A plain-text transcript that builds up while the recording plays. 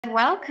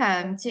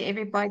Welcome to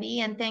everybody,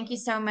 and thank you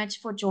so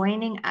much for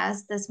joining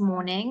us this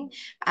morning.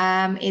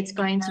 It's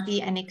going to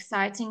be an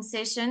exciting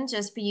session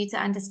just for you to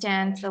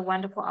understand the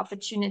wonderful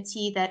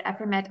opportunity that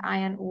Afrimat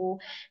Iron Ore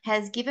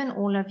has given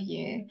all of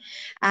you.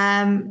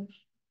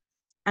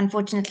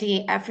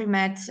 Unfortunately,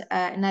 Afrimat,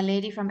 and a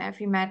lady from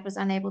Afrimat was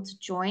unable to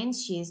join.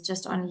 She's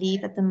just on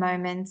leave at the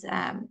moment,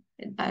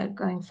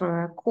 going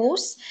for a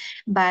course,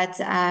 but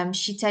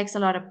she takes a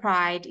lot of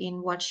pride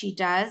in what she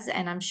does,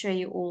 and I'm sure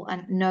you all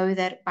know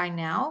that by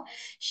now.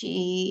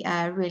 She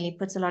really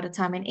puts a lot of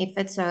time and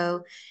effort.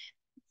 So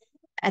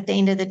at the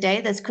end of the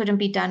day, this couldn't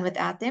be done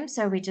without them.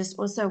 So we just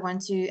also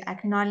want to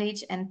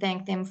acknowledge and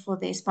thank them for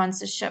their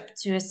sponsorship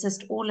to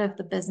assist all of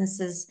the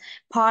businesses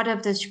part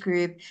of this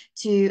group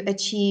to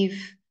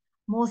achieve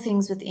more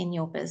things within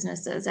your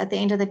businesses. At the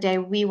end of the day,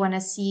 we want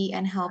to see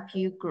and help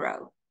you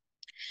grow.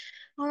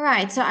 All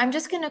right, so I'm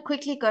just going to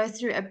quickly go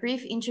through a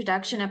brief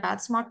introduction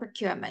about smart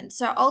procurement.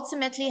 So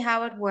ultimately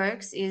how it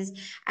works is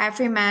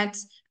Afrimat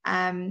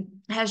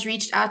has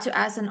reached out to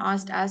us and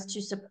asked us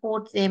to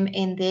support them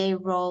in their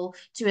role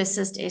to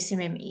assist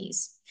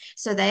SMMEs.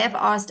 So they have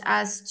asked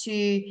us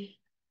to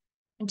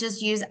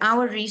just use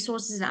our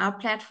resources and our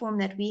platform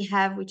that we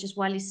have, which is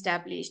well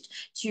established,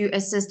 to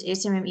assist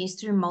SMMEs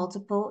through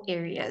multiple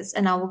areas.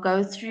 And I will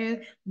go through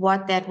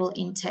what that will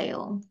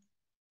entail.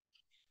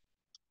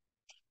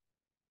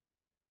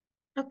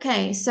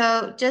 Okay,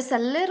 so just a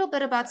little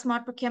bit about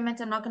smart procurement.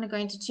 I'm not going to go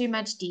into too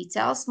much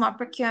detail. Smart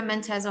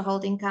procurement has a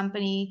holding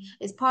company,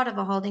 is part of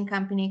a holding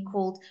company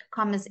called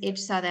Commerce Edge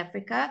South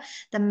Africa.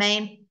 The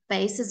main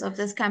basis of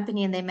this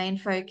company and their main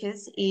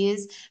focus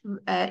is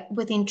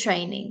within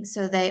training.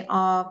 So they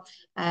are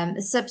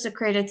SIPS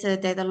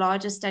accredited. They're the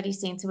largest study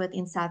center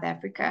within South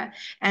Africa.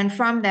 And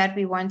from that,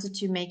 we wanted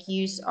to make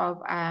use of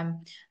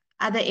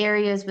other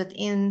areas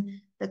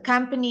within the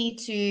company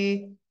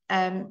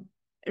to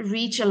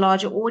reach a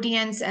larger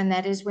audience, and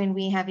that is when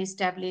we have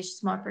established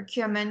smart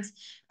procurement.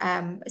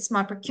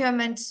 Smart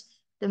procurement,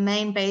 the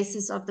main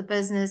basis of the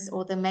business,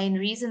 or the main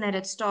reason that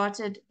it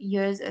started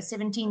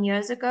 17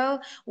 years ago,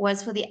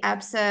 was for the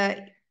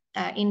ABSA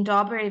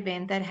Indaba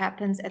event that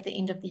happens at the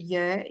end of the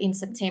year in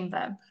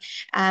September.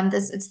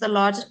 It's the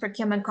largest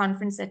procurement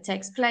conference that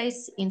takes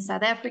place in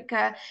South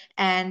Africa,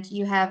 and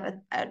you have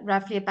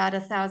roughly about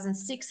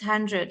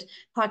 1,600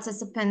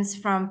 participants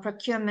from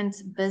procurement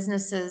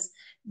businesses,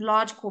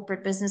 large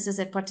corporate businesses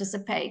that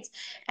participate.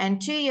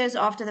 And 2 years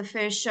after the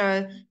first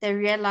show, they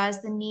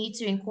realized the need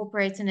to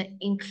incorporate and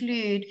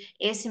include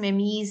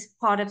SMMEs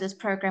part of this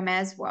program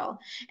as well.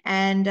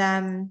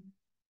 And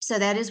so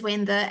that is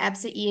when the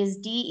ABSA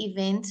ESD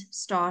event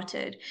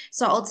started.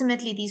 So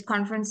ultimately, these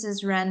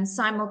conferences run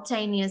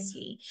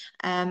simultaneously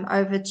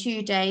over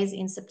 2 days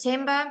in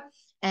September.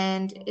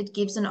 And it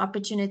gives an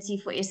opportunity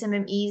for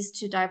SMMEs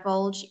to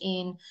divulge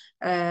in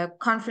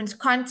conference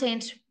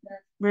content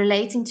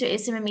relating to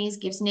SMMEs,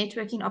 gives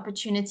networking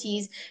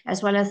opportunities,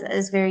 as well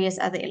as various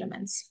other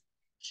elements.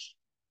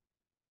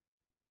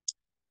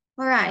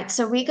 All right,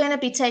 so we're going to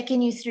be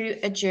taking you through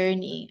a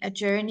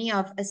journey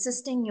of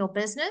assisting your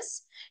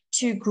business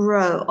to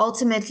grow.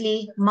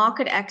 Ultimately,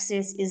 market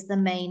access is the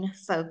main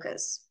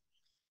focus.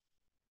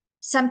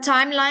 Some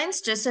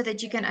timelines, just so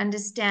that you can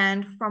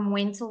understand from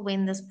when till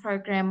when this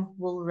program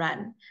will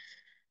run.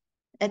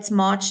 It's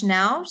March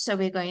now, so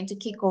we're going to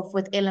kick off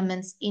with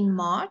elements in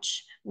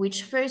March,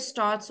 which first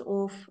starts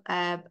off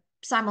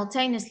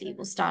simultaneously,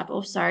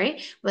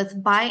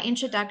 with buyer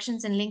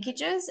introductions and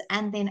linkages,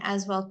 and then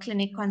as well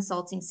clinic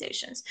consulting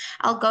sessions.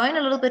 I'll go in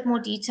a little bit more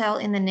detail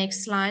in the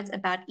next slides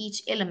about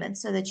each element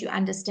so that you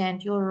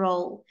understand your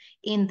role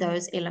in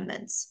those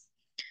elements.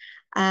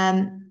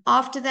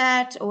 After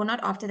that, or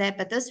not after that,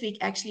 but this week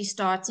actually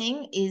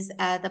starting is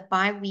the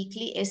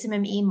bi-weekly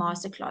SMME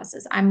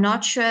masterclasses. I'm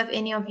not sure if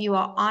any of you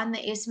are on the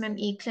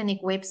SMME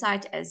clinic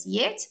website as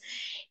yet.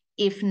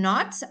 If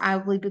not, I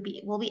will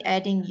be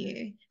adding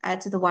you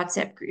to the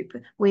WhatsApp group.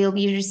 We'll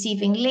be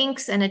receiving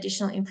links and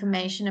additional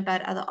information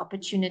about other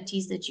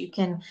opportunities that you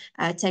can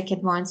take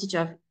advantage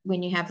of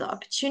when you have the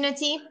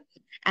opportunity.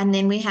 And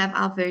then we have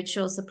our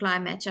virtual supply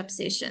matchup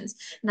sessions.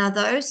 Now,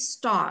 those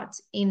start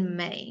in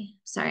May.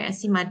 Sorry, I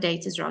see my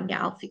date is wrong.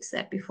 Yeah, I'll fix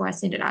that before I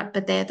send it out.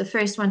 But the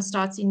first one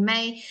starts in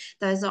May.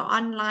 Those are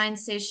online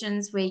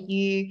sessions where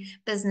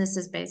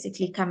businesses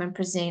basically come and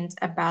present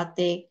about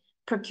their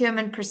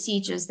procurement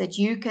procedures that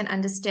you can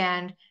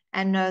understand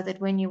and know that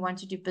when you want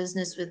to do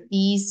business with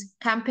these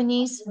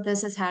companies,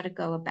 this is how to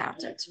go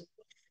about it.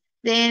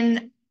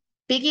 Then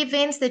big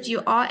events that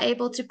you are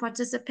able to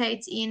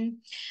participate in.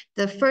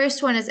 The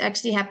first one is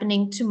actually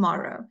happening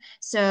tomorrow.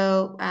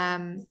 So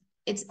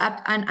it's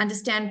up and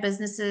understand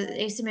businesses,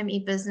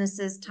 SMME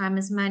businesses, time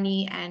is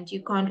money, and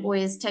you can't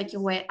always take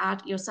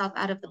yourself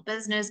out of the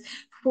business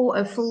for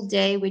a full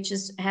day, which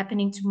is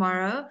happening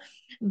tomorrow.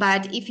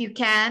 But if you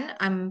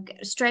can,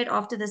 straight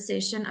after the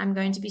session, I'm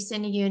going to be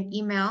sending you an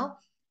email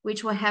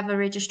which will have a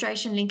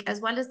registration link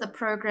as well as the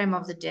program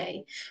of the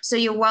day. So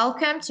you're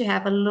welcome to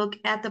have a look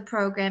at the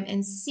program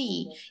and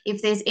see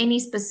if there's any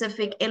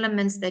specific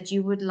elements that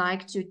you would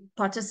like to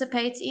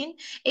participate in.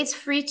 It's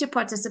free to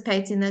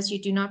participate in this.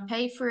 You do not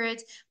pay for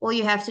it. All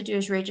you have to do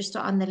is register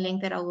on the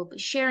link that I will be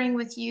sharing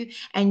with you,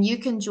 and you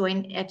can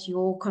join at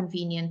your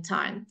convenient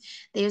time.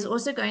 There's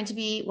also going to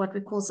be what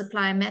we call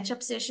supplier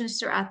matchup sessions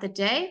throughout the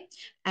day.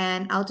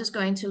 And I'll just go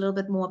into a little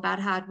bit more about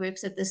how it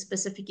works at this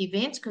specific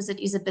event, because it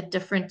is a bit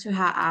different to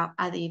how our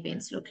other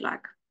events look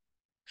like.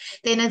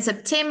 Then in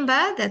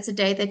September, that's a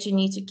day that you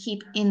need to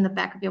keep in the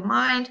back of your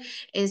mind,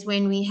 is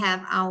when we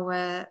have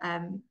our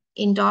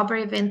Indaba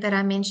event that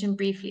I mentioned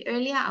briefly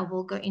earlier. I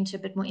will go into a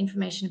bit more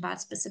information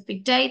about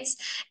specific dates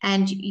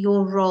and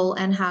your role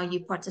and how you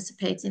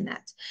participate in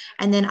that.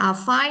 And then our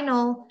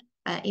final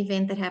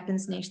event that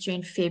happens next year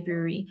in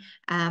February,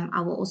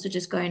 I will also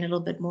just go in a little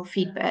bit more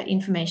feedback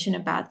information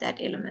about that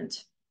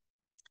element.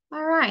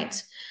 All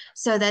right,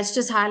 so that's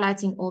just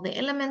highlighting all the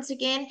elements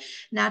again.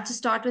 Now to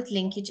start with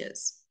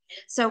linkages.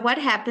 So what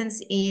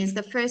happens is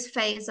the first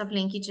phase of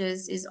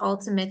linkages is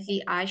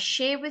ultimately I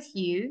share with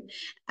you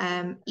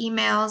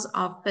emails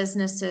of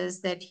businesses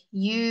that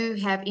you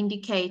have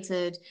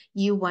indicated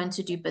you want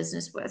to do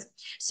business with.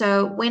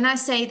 So when I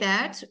say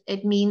that,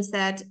 it means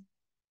that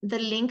the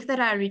link that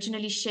I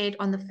originally shared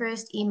on the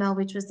first email,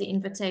 which was the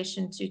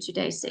invitation to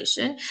today's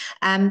session,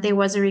 there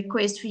was a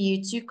request for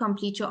you to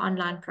complete your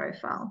online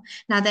profile.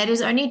 Now, that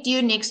is only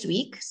due next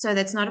week, so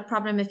that's not a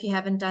problem if you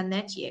haven't done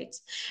that yet.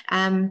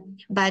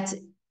 But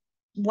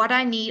what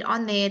I need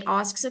on there, it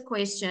asks a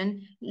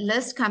question,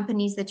 list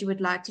companies that you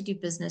would like to do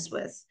business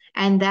with.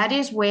 And that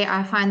is where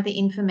I find the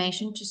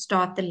information to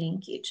start the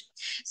linkage.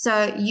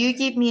 So you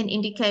give me an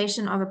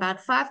indication of about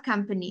 5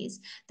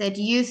 companies that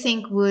you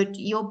think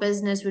your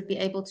business would be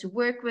able to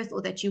work with,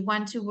 or that you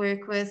want to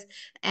work with.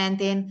 And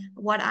then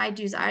what I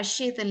do is I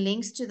share the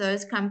links to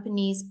those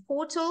companies'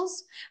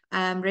 portals,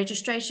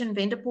 registration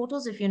vendor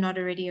portals, if you're not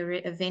already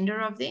a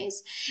vendor of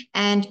theirs,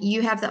 and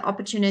you have the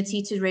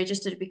opportunity to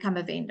register to become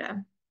a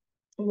vendor.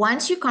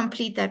 Once you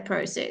complete that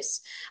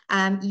process,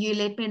 you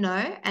let me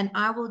know, and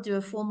I will do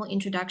a formal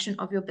introduction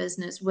of your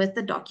business with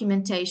the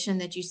documentation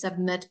that you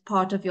submit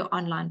part of your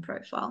online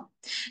profile.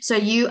 So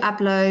you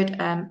upload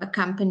a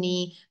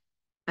company,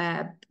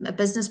 a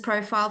business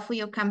profile for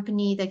your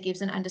company that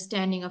gives an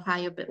understanding of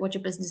what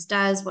your business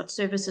does, what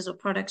services or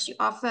products you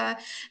offer,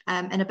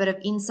 and a bit of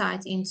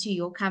insight into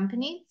your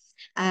company.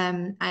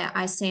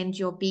 I send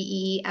your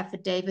BEE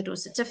affidavit or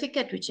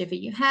certificate, whichever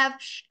you have,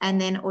 and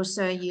then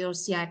also your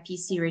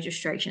CIPC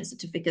registration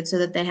certificate, so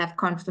that they have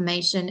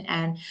confirmation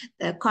and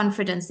the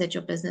confidence that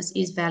your business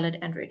is valid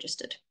and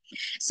registered.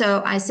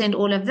 So I send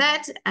all of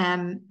that,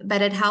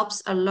 but it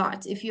helps a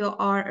lot if you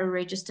are a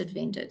registered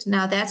vendor.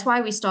 Now, that's why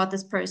we start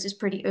this process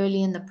pretty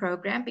early in the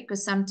program,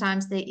 because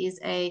sometimes there is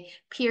a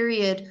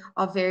period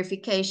of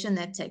verification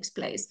that takes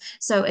place.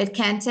 So it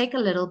can take a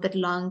little bit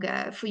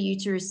longer for you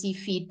to receive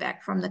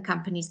feedback from the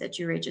companies that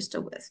you register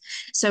with.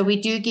 So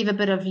we do give a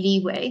bit of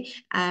leeway.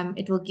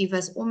 It will give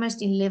us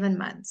almost 11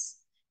 months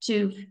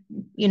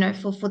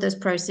for this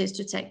process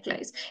to take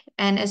place.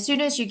 And as soon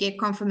as you get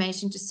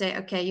confirmation to say,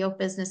 okay, your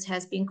business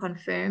has been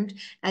confirmed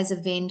as a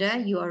vendor,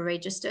 you are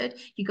registered,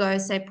 you go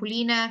and say,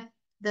 Paulina,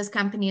 this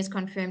company is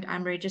confirmed,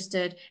 I'm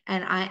registered,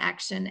 and I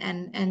action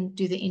and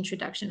do the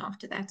introduction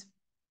after that.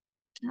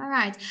 All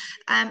right.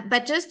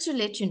 But just to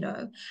let you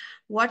know,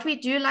 what we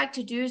do like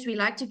to do is we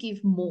like to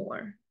give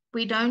more.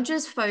 We don't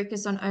just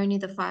focus on only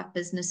the 5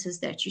 businesses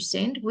that you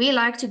send. We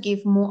like to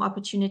give more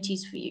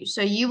opportunities for you.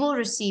 So you will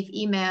receive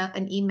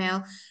an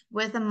email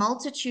with a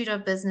multitude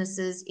of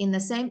businesses in the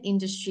same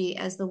industry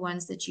as the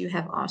ones that you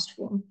have asked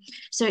for.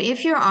 So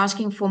if you're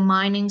asking for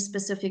mining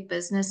specific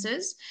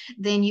businesses,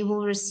 then you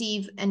will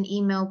receive an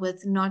email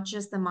with not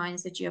just the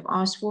mines that you have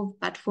asked for,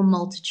 but for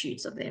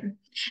multitudes of them.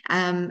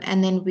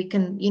 And then we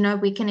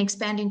can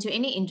expand into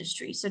any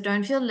industry. So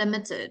don't feel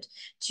limited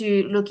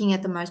to looking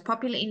at the most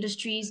popular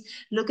industries.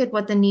 Look at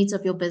what the needs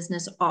of your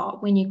business are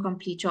when you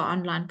complete your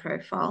online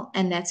profile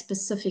and that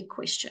specific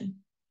question.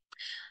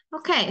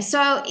 Okay,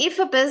 so if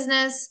a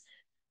business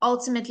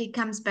ultimately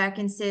comes back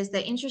and says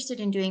they're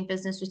interested in doing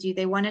business with you,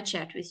 they want to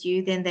chat with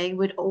you, then they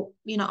would,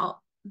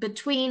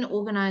 between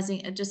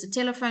organizing just a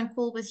telephone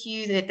call with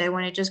you, that they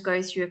want to just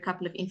go through a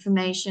couple of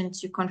information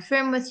to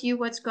confirm with you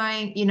what's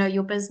going,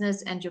 your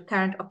business and your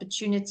current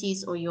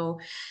opportunities or your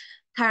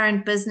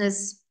current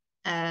business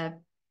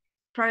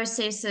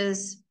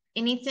processes,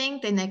 anything,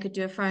 then they could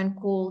do a phone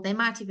call. They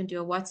might even do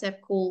a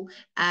WhatsApp call,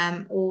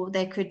 or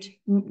they could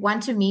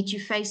want to meet you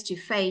face to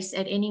face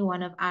at any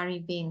one of our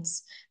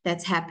events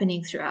that's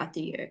happening throughout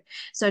the year.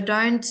 So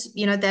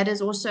that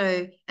is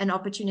also an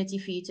opportunity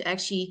for you to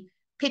actually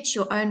pitch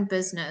your own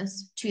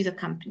business to the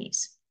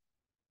companies.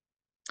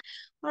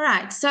 All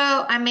right,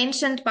 so I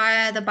mentioned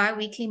the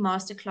bi-weekly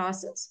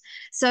masterclasses.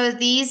 So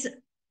these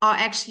are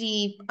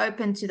actually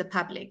open to the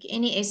public.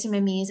 Any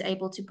SMME is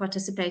able to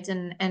participate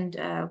and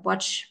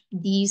watch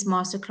these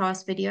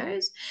masterclass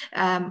videos.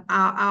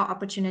 Our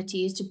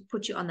opportunity is to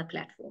put you on the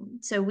platform.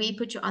 So we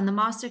put you on the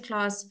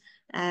masterclass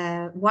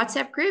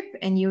WhatsApp group,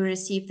 and you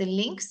receive the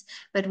links.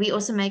 But we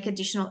also make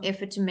additional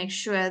effort to make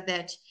sure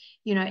that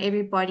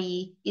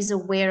everybody is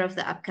aware of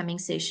the upcoming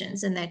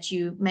sessions, and that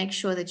you make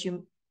sure that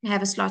you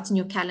have a slot in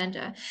your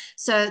calendar.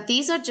 So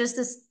these are just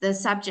the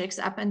subjects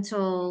up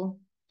until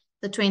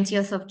the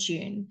 20th of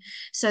June.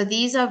 So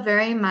these are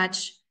very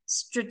much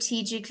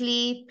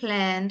strategically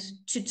planned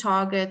to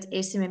target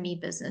SMME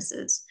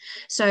businesses.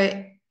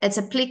 So it's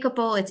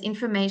applicable, it's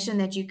information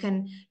that you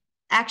can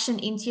action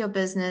into your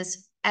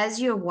business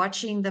as you're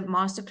watching the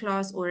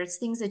masterclass, or it's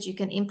things that you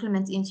can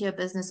implement into your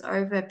business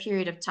over a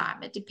period of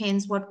time. It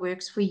depends what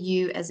works for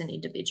you as an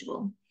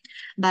individual.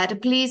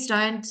 But please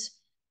don't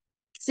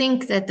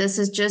think that this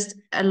is just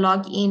a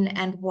log in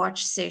and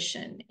watch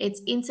session.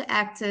 It's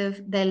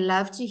interactive. They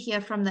love to hear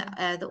from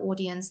the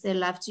audience. They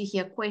love to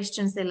hear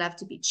questions. They love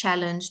to be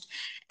challenged.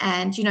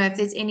 And if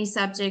there's any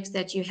subjects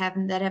that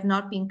have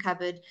not been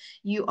covered,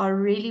 you are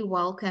really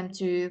welcome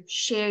to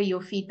share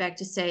your feedback,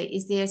 to say,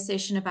 is there a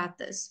session about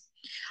this?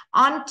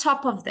 On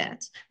top of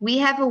that, we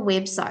have a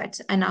website,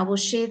 and I will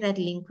share that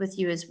link with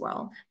you as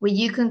well, where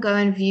you can go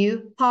and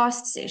view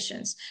past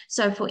sessions.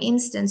 So for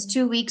instance,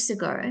 2 weeks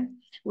ago,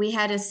 we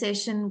had a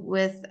session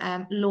with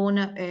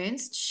Lorna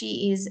Ernst.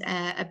 She is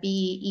a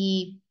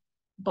BEE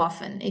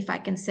boffin, if I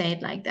can say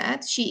it like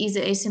that. She is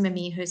a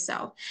SMME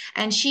herself,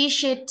 and she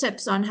shared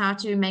tips on how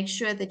to make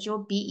sure that your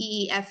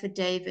BEE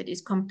affidavit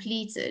is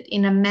completed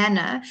in a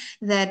manner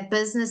that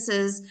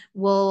businesses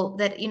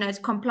it's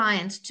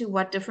compliant to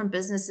what different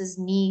businesses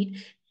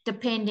need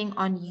depending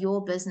on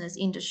your business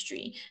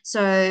industry.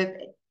 So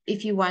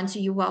if you want to,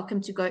 you're welcome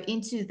to go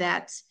into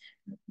that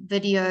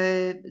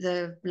video,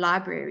 the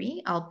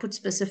library. I'll put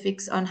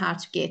specifics on how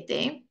to get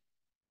there.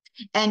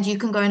 And you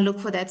can go and look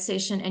for that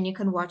session, and you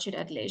can watch it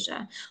at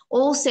leisure.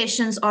 All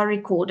sessions are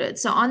recorded.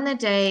 So on the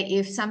day,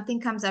 if something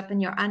comes up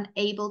and you're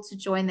unable to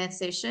join that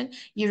session,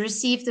 you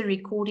receive the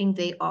recording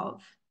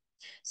thereof.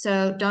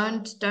 So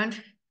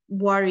don't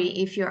worry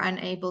if you're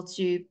unable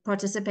to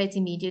participate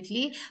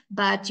immediately,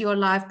 but your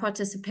live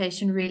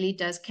participation really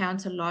does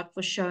count a lot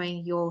for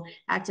showing your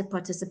active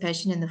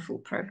participation in the full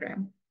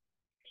program.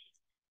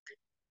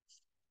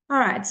 All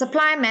right,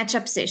 supply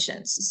matchup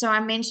sessions. So I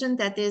mentioned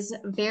that there's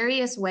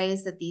various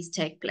ways that these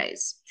take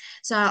place.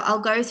 So I'll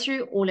go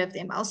through all of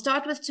them. I'll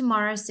start with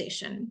tomorrow's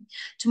session.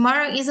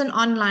 Tomorrow is an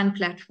online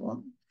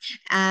platform.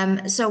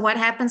 So what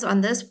happens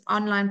on this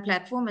online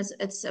platform is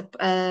it's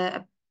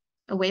a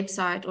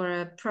website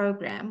or a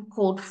program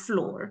called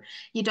Floor.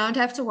 You don't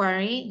have to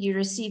worry. You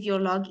receive your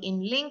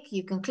login link.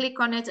 You can click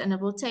on it and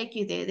it will take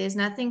you there. There's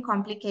nothing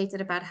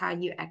complicated about how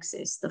you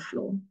access the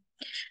Floor.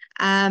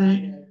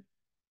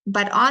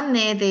 But on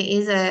there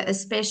is a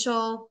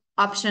special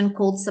option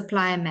called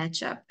supplier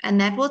matchup, and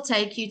that will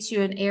take you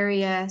to an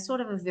area,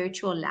 sort of a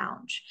virtual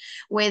lounge,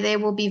 where there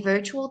will be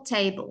virtual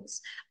tables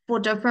for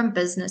different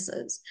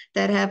businesses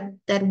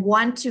that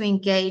want to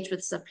engage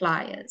with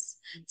suppliers.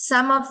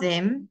 Some of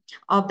them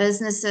are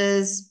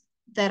businesses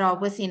that are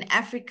within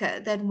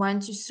Africa that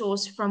want to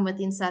source from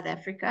within South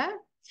Africa.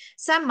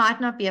 Some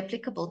might not be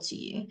applicable to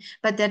you,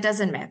 but that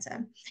doesn't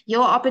matter.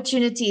 Your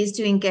opportunity is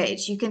to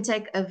engage. You can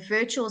take a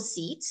virtual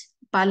seat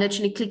by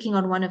literally clicking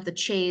on one of the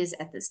chairs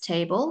at this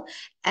table,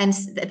 and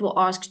that will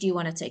ask, do you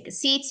want to take a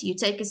seat? You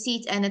take a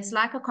seat, and it's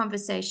like a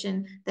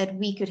conversation that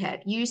we could have.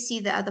 You see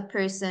the other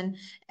person,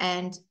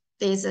 and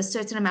there's a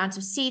certain amount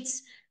of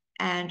seats,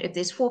 and if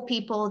there's 4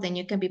 people, then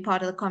you can be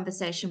part of the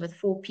conversation with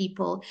 4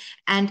 people.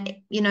 And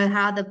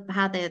how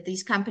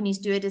these companies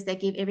do it is they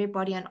give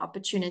everybody an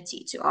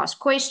opportunity to ask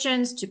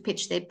questions, to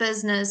pitch their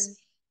business.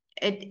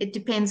 It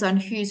depends on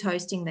who's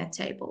hosting that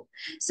table.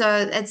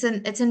 So it's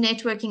a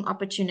networking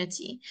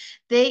opportunity.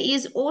 There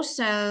is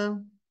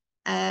also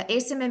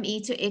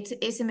SMME to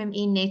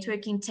SMME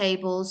networking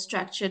tables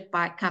structured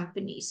by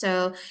company.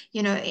 So,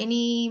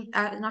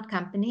 not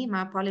company,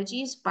 my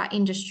apologies, by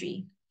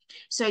industry.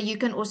 So you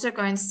can also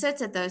go and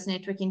sit at those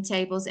networking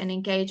tables and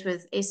engage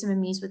with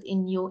SMMEs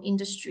within your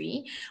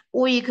industry,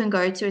 or you can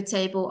go to a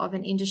table of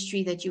an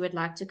industry that you would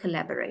like to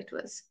collaborate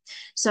with.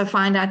 So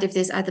find out if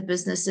there's other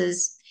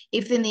businesses.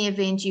 If in the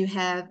event you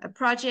have a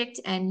project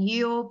and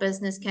your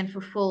business can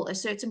fulfill a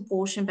certain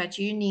portion, but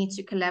you need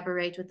to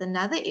collaborate with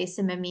another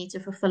SMME to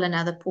fulfill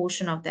another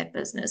portion of that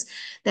business,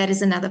 that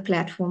is another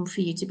platform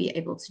for you to be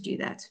able to do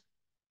that.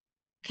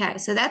 Okay,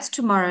 so that's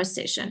tomorrow's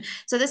session.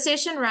 So the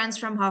session runs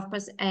from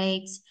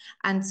 8:30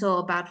 until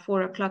about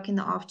 4 o'clock in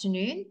the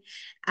afternoon.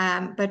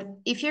 But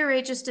if you're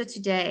registered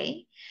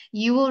today,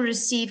 you will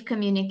receive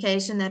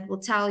communication that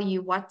will tell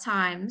you what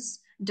times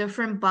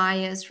different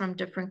buyers from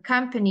different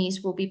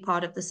companies will be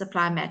part of the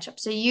supply matchup.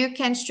 So you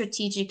can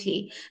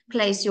strategically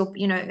place your,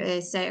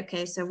 say,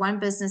 okay, so one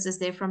business is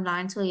there from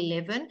 9 till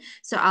 11.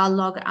 So I'll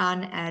log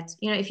on at,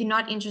 if you're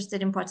not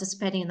interested in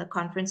participating in the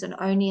conference and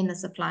only in the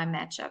supply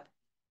matchup,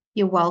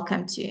 you're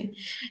welcome to.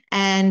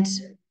 And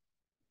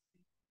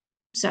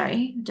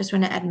sorry, just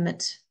want to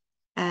admit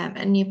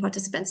a new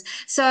participants.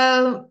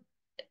 So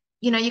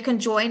you can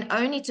join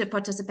only to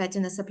participate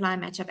in the supply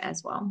matchup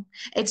as well.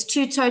 It's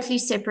two totally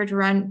separate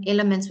run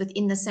elements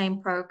within the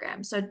same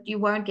program. So you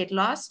won't get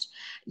lost.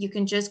 You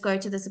can just go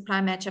to the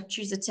supply matchup,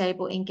 choose a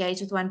table,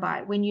 engage with one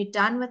buyer. When you're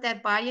done with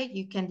that buyer,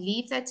 you can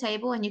leave that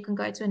table and you can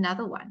go to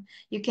another one.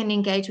 You can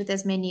engage with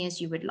as many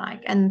as you would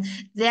like. And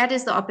that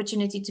is the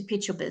opportunity to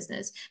pitch your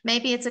business.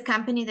 Maybe it's a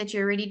company that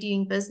you're already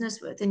doing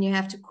business with and you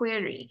have to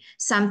query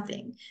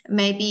something.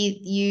 Maybe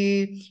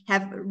you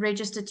have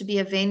registered to be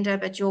a vendor,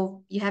 but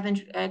you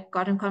haven't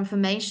gotten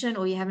confirmation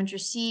or you haven't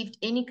received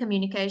any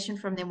communication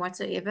from them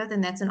whatsoever, then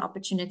that's an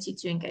opportunity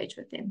to engage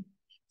with them.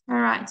 All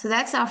right, so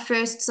that's our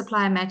first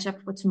supplier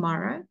matchup for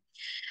tomorrow.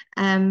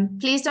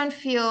 Please don't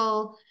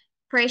feel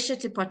pressure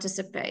to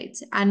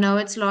participate. I know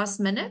it's last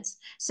minute,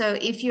 so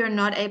if you're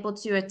not able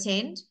to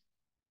attend,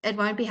 it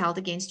won't be held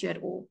against you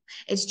at all.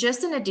 It's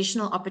just an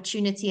additional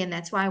opportunity, and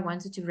that's why I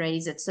wanted to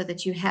raise it so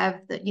that you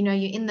have you're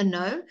in the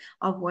know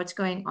of what's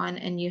going on,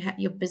 and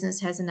your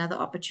business has another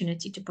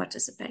opportunity to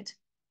participate.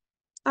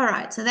 All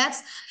right, so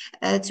that's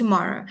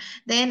tomorrow.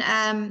 Then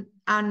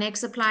our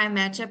next supplier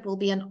matchup will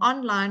be an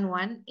online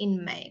one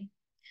in May,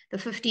 the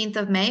 15th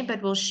of May,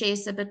 but we'll share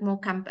a bit more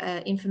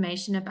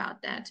information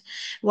about that.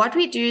 What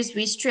we do is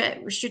we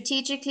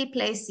strategically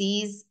place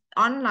these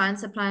online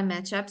supplier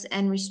matchups,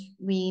 and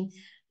we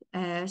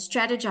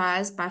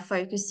strategize by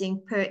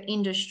focusing per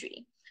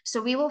industry.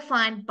 So we will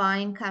find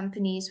buying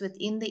companies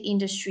within the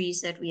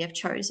industries that we have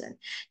chosen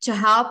to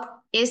help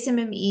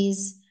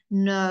SMMEs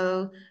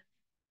know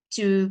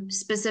to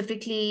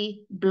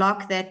specifically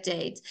block that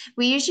date.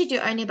 We usually do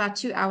only about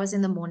 2 hours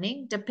in the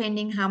morning,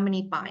 depending how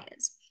many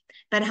buyers.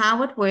 But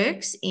how it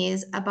works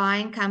is a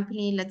buying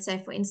company, let's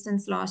say, for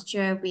instance, last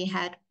year we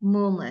had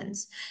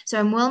Moormans.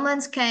 So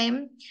Moormans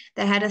came,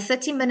 they had a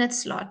 30-minute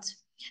slot.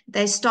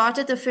 They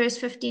started the first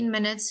 15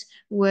 minutes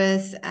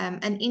with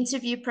an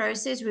interview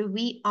process where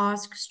we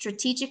ask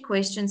strategic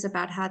questions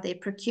about how their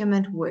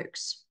procurement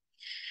works.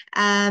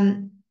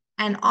 And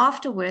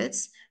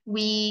afterwards,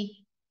 we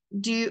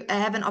do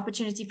have an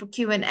opportunity for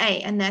Q&A,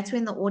 and that's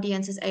when the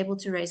audience is able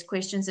to raise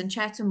questions and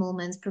chat to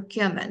Moorman's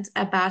procurement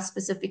about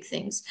specific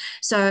things.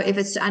 So if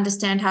it's to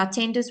understand how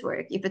tenders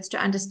work, if it's to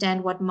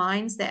understand what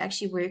mines they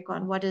actually work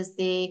on, what is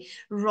their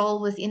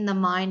role within the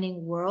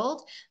mining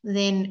world,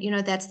 then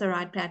that's the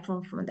right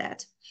platform for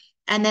that.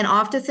 And then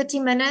after 30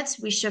 minutes,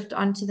 we shift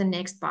on to the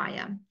next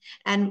buyer.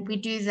 And we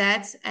do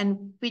that,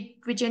 and we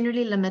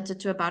generally limit it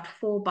to about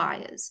 4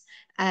 buyers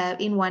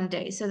in one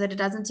day so that it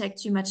doesn't take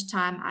too much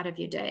time out of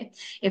your day.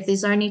 If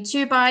there's only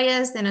 2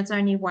 buyers, then it's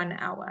only 1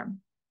 hour.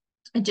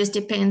 It just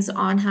depends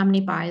on how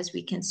many buyers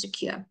we can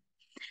secure.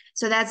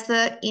 So that's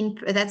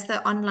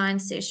the online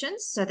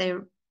sessions.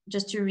 So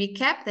just to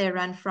recap, they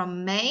run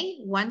from May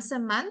once a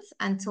month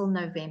until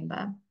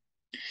November.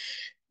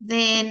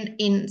 Then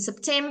in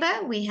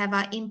September, we have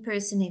our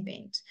in-person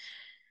event.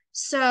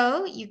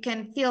 So you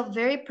can feel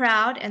very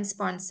proud and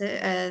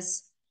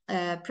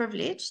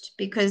privileged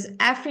because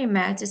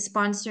Afrimat is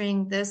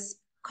sponsoring this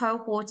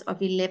cohort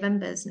of 11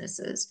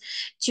 businesses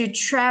to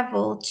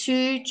travel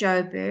to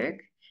Joburg,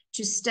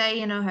 to stay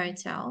in a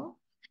hotel,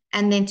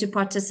 and then to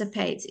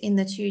participate in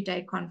the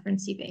 2-day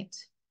conference event.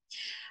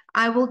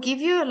 I will give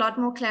you a lot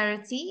more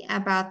clarity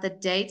about the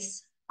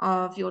dates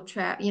of your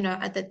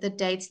the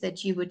dates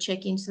that you would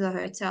check into the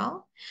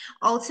hotel.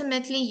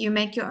 Ultimately, you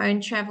make your own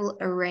travel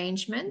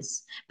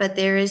arrangements, but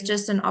there is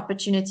just an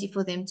opportunity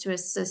for them to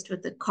assist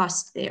with the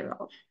cost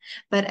thereof.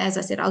 But as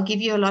I said, I'll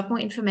give you a lot more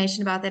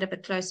information about that a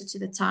bit closer to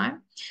the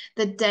time.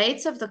 The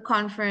dates of the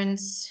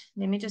conference,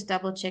 let me just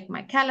double check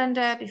my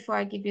calendar before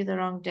I give you the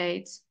wrong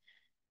dates.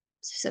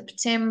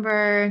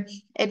 September,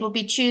 it will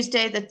be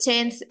Tuesday the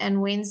 10th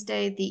and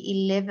Wednesday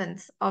the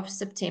 11th of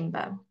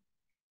September.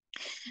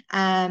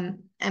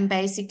 And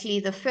basically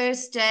the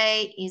first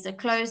day is a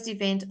closed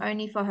event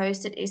only for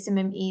hosted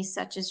SMMEs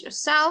such as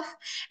yourself.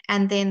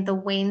 And then the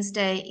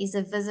Wednesday is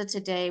a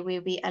visitor day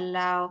where we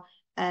allow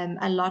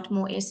a lot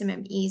more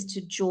SMMEs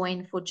to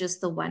join for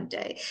just the one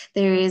day.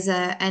 There is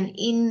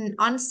an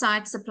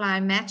on-site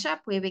supply matchup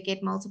where we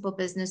get multiple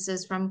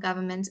businesses from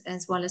government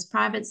as well as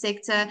private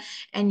sector,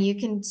 and you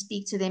can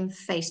speak to them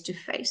face to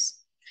face.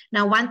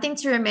 Now, one thing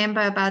to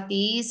remember about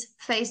these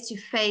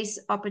face-to-face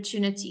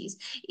opportunities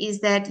is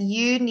that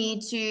you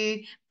need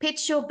to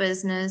pitch your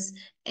business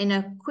in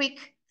a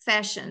quick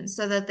fashion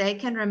so that they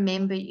can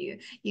remember you.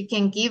 You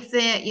can give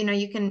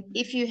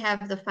if you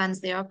have the funds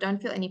thereof, don't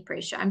feel any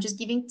pressure. I'm just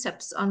giving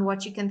tips on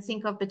what you can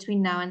think of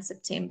between now and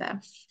September.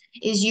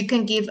 Is you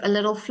can give a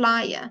little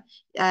flyer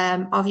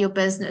of your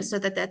business so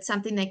that that's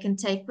something they can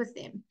take with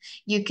them.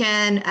 You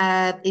can,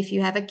 if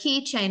you have a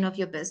keychain of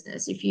your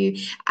business,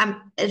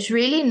 it's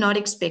really not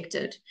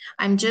expected.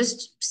 I'm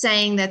just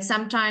saying that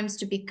sometimes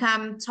to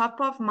become top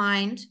of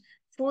mind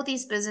for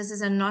these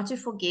businesses and not to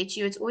forget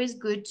you. It's always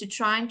good to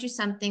try and do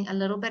something a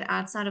little bit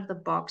outside of the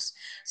box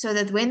so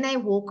that when they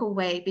walk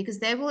away, because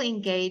they will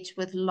engage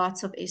with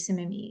lots of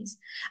SMMEs.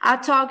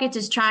 Our target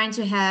is trying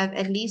to have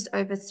at least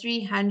over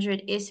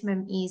 300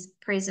 SMMEs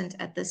present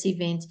at this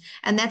event,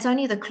 and that's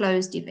only the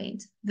closed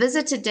event.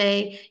 Visit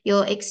today,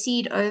 you'll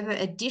exceed over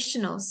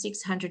additional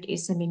 600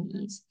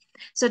 SMMEs.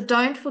 So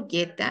don't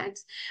forget that,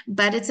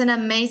 but it's an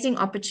amazing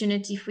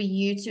opportunity for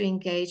you to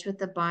engage with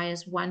the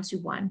buyers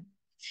one-to-one.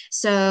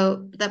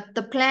 So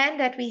the plan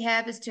that we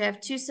have is to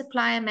have 2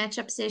 supplier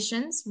matchup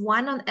sessions,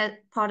 one on a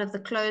part of the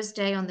closed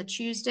day on the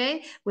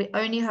Tuesday, where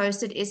only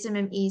hosted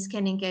SMMEs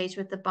can engage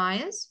with the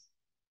buyers.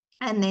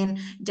 And then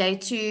day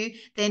 2,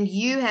 then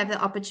you have the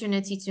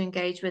opportunity to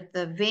engage with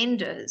the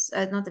vendors,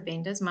 not the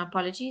vendors, my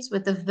apologies,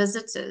 with the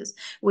visitors,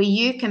 where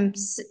you can,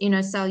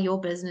 sell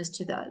your business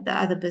to the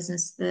other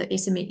business, the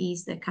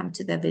SMEs that come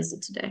to their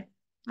visit today.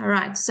 All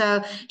right.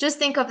 So just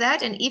think of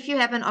that. And if you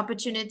have an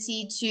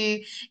opportunity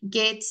to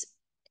get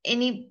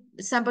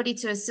somebody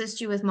to assist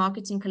you with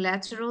marketing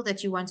collateral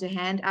that you want to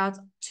hand out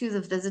to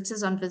the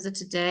visitors on visit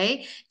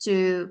today,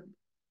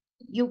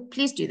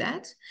 please do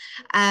that.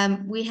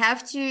 We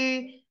have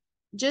to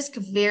just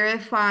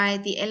verify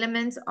the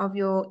elements of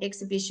your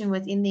exhibition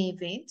within the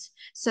event.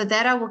 So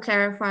that I will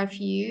clarify for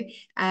you,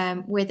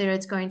 whether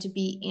it's going to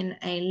be in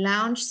a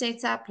lounge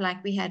setup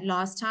like we had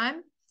last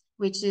time,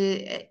 which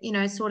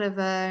is, sort of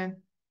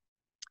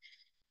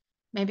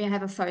maybe I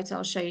have a photo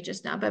I'll show you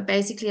just now, but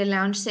basically a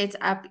lounge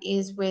setup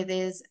is where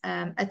there's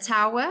a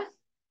tower,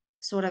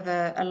 sort of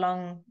a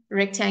long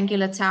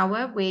rectangular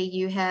tower where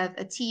you have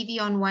a TV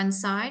on one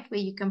side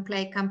where you can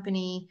play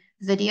company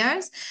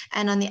videos,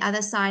 and on the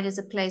other side is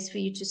a place for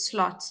you to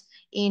slot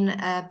in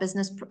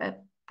business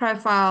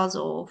profiles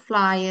or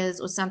flyers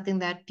or something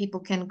that people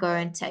can go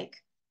and take.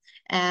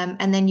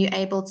 And then you're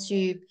able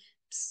to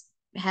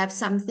have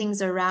some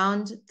things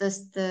around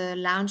the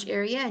lounge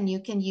area, and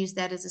you can use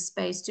that as a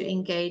space to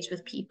engage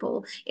with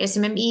people,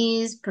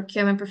 SMMEs,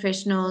 procurement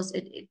professionals,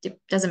 it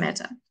doesn't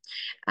matter.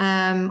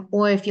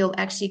 Or if you'll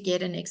actually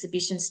get an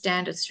exhibition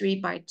stand, a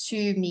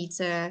 3x2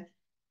 meter,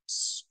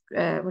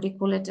 what do you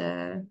call it?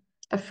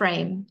 A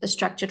frame, a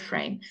structured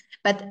frame.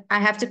 But I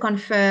have to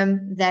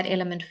confirm that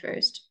element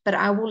first, but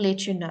I will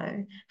let you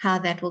know how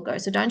that will go.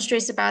 So don't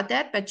stress about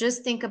that, but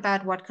just think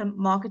about what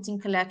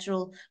marketing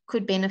collateral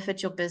could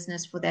benefit your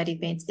business for that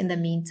event in the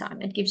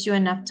meantime. It gives you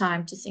enough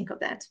time to think of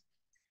that.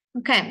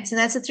 Okay, so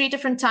that's the 3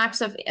 different types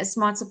of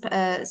smart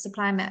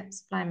supply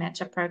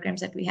matchup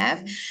programs that we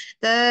have.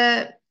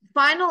 The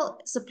final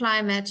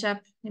supply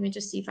matchup, let me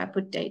just see if I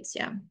put dates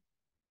here.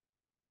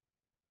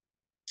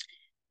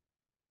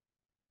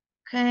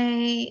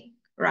 Okay,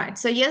 right.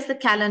 So here's the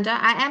calendar.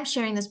 I am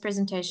sharing this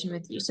presentation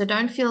with you, so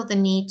don't feel the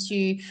need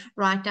to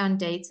write down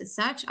dates as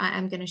such. I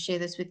am going to share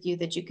this with you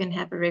that you can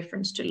have a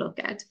reference to look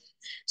at.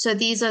 So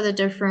these are the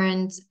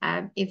different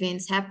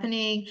events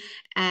happening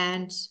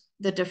and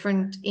the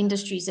different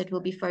industries that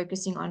we'll be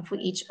focusing on for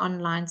each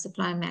online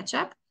supply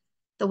matchup.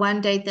 The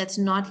one date that's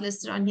not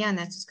listed on here, and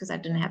that's just because I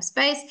didn't have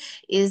space,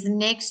 is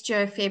next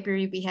year,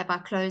 February, we have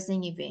our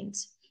closing event.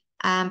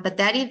 But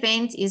that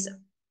event is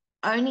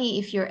only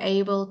if you're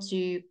able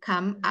to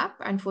come up.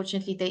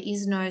 Unfortunately, there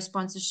is no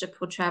sponsorship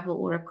for travel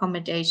or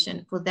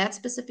accommodation for that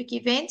specific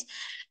event,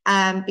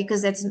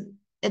 because it's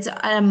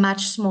at a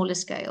much smaller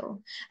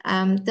scale.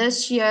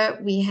 This year,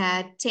 we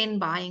had 10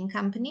 buying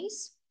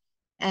companies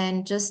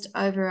and just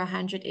over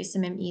 100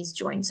 SMMEs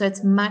joined. So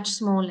it's much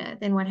smaller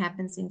than what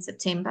happens in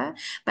September.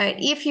 But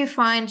if you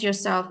find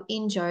yourself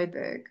in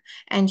Joburg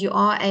and you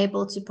are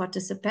able to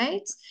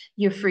participate,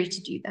 you're free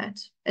to do that.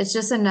 It's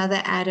just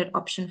another added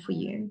option for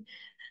you.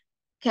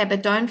 Okay,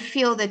 but don't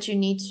feel that you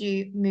need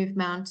to move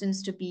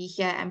mountains to be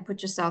here and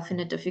put yourself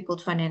in a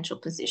difficult financial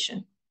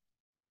position.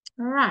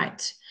 All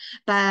right.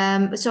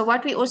 So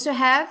what we also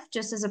have,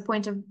 just as a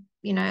point of,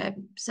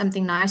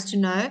 something nice to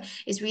know,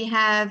 is we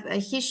have a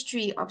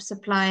history of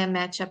supplier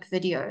matchup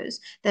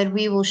videos that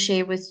we will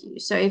share with you.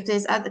 So if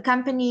there's other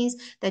companies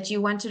that you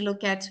want to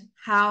look at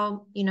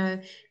how,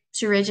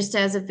 to register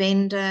as a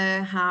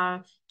vendor,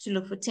 how to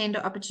look for tender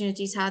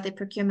opportunities, how their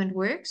procurement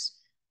works,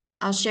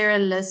 I'll share a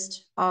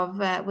list of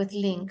with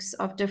links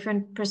of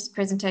different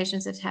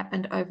presentations that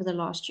happened over the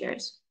last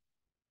years.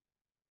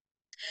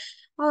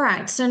 All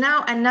right, so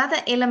now another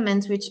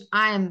element which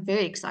I am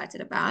very excited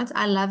about.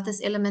 I love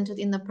this element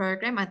within the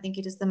program. I think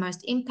it is the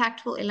most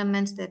impactful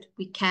element that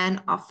we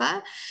can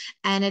offer,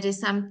 and it is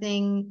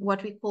something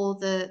what we call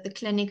the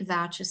clinic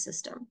voucher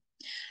system.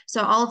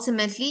 So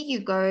ultimately,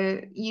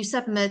 you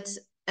submit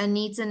a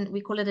needs, and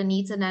we call it a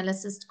needs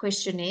analysis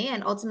questionnaire.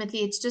 And ultimately,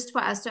 it's just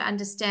for us to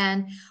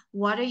understand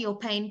what are your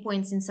pain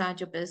points inside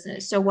your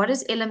business. So what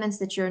is elements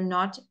that you're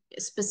not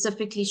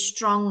specifically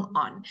strong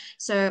on?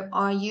 So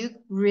are you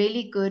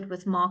really good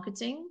with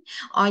marketing?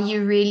 Are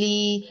you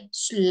really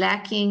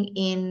lacking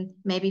in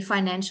maybe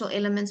financial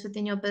elements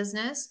within your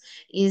business?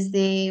 Is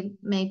there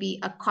maybe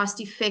a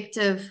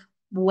cost-effective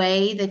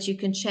way that you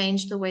can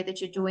change the way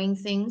that you're doing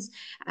things?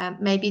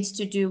 Maybe it's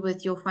to do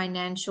with your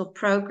financial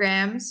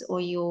programs or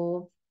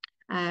your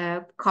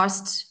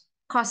cost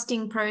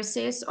costing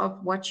process of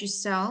what you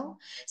sell.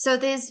 So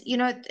there's,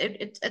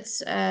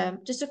 it's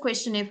just a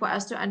questionnaire for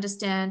us to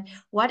understand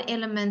what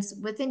elements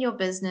within your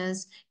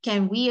business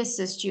can we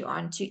assist you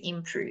on to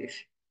improve.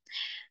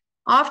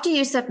 After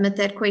you submit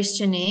that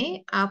questionnaire,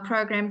 our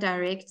program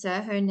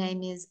director, her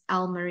name is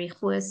Elmarie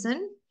Goosen,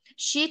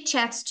 she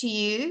chats to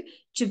you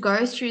to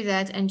go through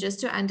that and just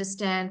to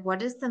understand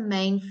what is the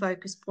main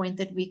focus point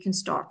that we can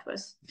start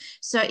with.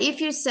 So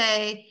if you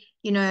say,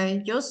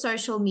 your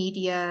social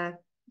media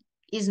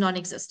is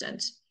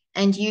non-existent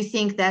and you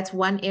think that's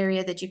one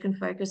area that you can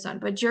focus on,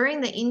 but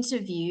during the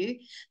interview,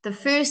 the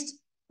first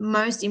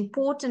most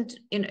important,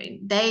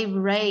 they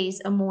raise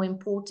a more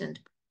important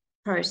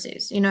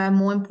process, a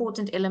more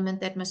important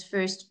element that must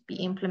first be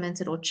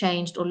implemented or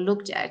changed or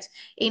looked at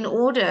in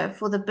order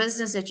for the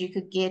business that you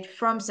could get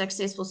from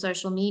successful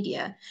social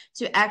media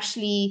to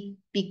actually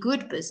be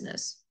good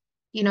business,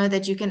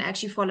 that you can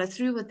actually follow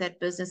through with that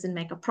business and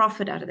make a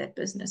profit out of that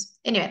business.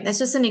 Anyway, that's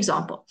just an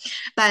example.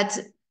 But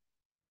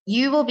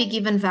you will be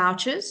given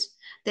vouchers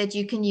that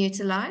you can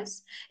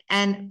utilize.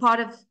 And part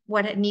of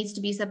what it needs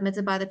to be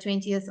submitted by the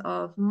 20th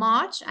of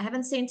March, I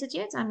haven't sent it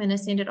yet, I'm going to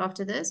send it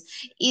after this,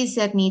 is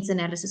that needs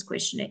analysis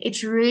questionnaire.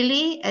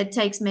 It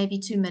takes maybe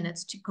 2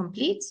 minutes to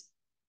complete.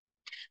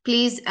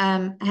 Please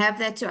have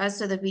that to us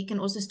so that we can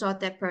also start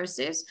that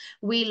process.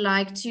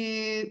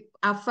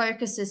 Our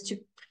focus is to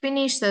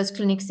finish those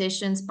clinic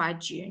sessions by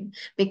June.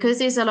 Because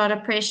there's a lot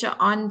of pressure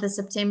on the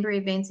September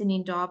events in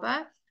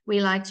Indaba, we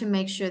like to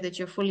make sure that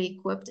you're fully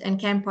equipped and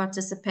can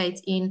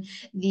participate in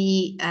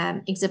the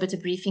exhibitor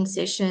briefing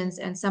sessions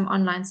and some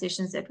online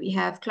sessions that we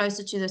have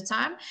closer to the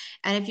time.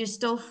 And if you're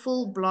still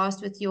full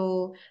blast with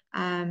your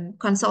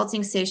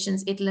consulting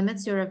sessions, it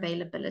limits your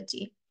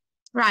availability.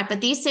 Right,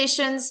 but these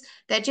sessions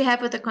that you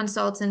have with the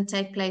consultant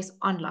take place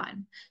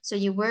online. So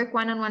you work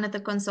one-on-one with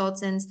the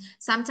consultants.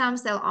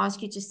 Sometimes they'll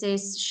ask you to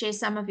share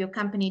some of your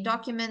company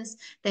documents.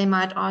 They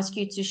might ask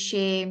you to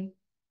share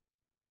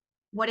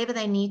whatever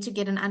they need to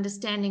get an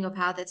understanding of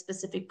how that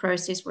specific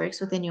process works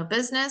within your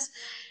business.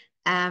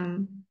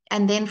 And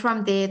then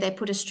from there, they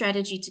put a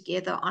strategy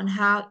together on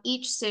how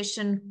each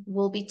session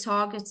will be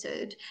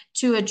targeted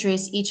to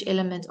address each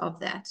element of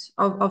that,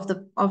 of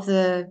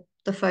the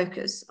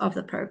focus of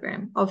the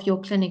program, of your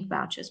clinic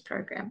vouchers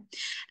program.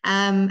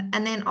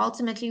 And then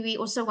ultimately, we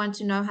also want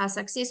to know how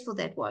successful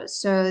that was.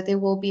 So there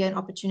will be an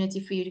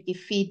opportunity for you to give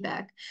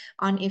feedback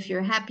on if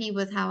you're happy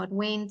with how it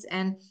went.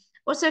 And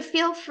also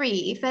feel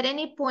free, if at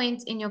any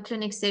point in your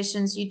clinic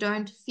sessions you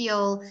don't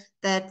feel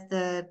that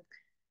the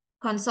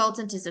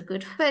consultant is a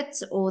good fit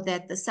or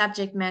that the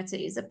subject matter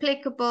is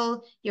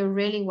applicable, you're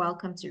really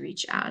welcome to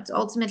reach out.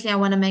 Ultimately, I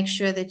want to make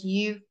sure that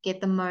you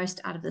get the most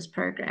out of this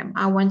program.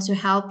 I want to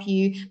help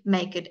you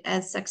make it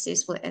as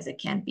successful as it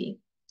can be.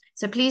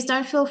 So please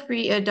don't feel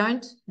free,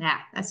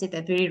 I said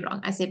that very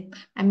wrong.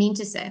 I mean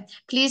to say,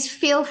 please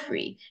feel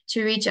free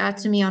to reach out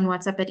to me on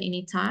WhatsApp at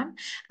any time.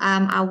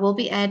 I will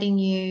be adding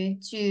you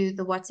to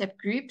the WhatsApp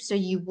group, so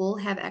you will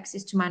have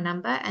access to my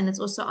number, and it's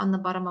also on the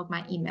bottom of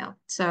my email.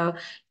 So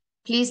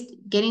please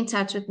get in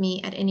touch with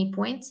me at any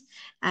point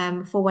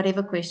for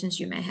whatever questions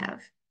you may have.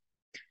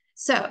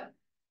 So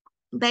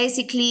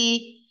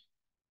basically,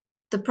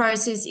 the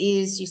process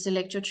is you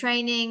select your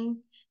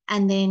training,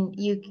 and then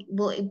you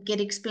will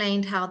get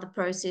explained how the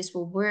process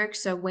will work.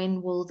 So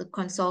when will the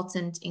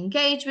consultant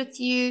engage with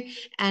you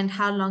and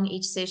how long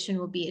each session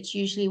will be. It's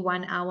usually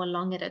 1 hour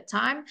long at a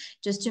time,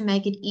 just to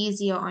make it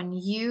easier on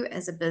you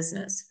as a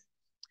business.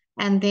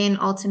 And then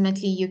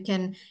ultimately you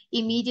can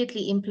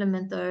immediately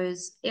implement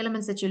those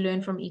elements that you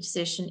learn from each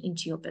session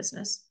into your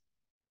business.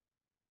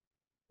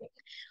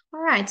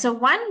 All right, so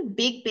one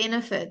big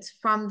benefit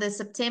from the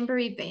September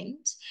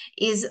event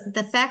is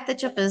the fact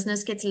that your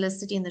business gets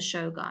listed in the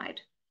show guide.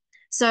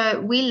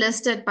 So we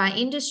listed by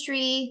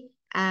industry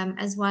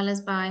as well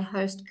as by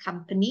host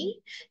company,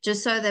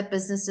 just so that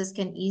businesses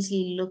can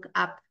easily look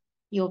up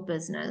your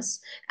business.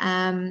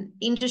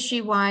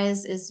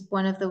 Industry-wise is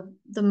one of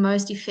the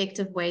most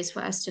effective ways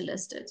for us to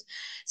list it.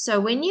 So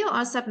when you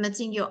are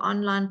submitting your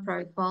online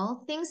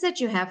profile, things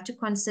that you have to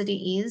consider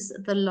is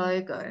the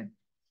logo.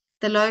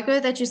 The logo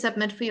that you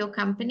submit for your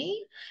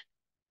company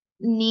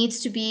needs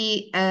to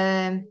be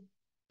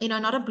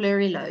not a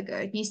blurry logo.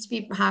 It needs to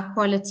be high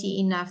quality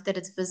enough that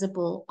it's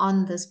visible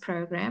on this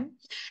program.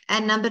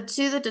 And number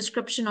 2, the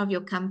description of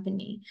your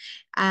company.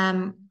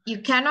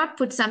 You cannot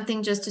put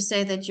something just to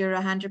say that you're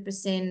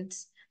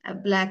 100% a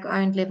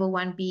Black-owned level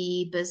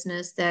 1B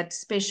business that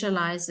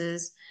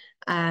specializes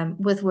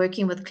with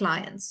working with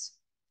clients.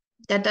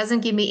 That doesn't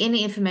give me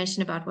any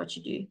information about what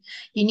you do.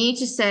 You need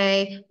to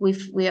say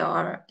we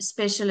are a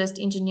specialist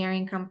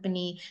engineering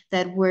company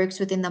that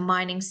works within the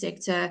mining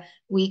sector.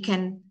 We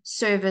can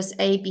service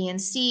A, B, and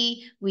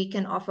C. We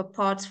can offer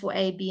parts for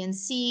A, B, and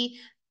C.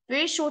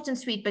 Very short and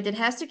sweet, but it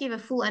has to give a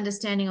full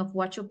understanding of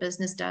what your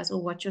business does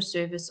or what your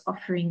service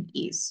offering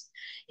is.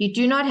 You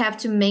do not have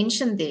to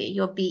mention there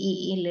your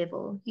BEE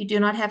level. You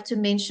do not have to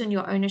mention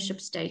your ownership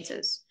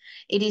status.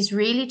 It is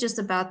really just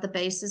about the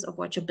basis of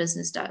what your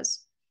business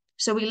does.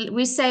 So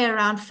we say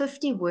around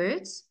 50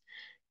 words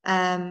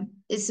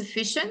is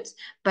sufficient,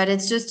 but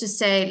it's just to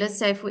say, let's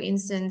say, for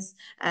instance,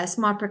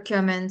 Smart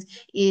Procurement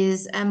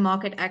is a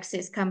market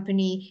access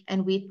company,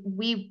 and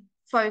we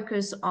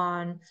focus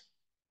on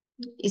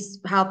is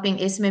helping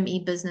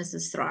SMME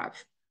businesses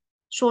thrive.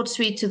 Short,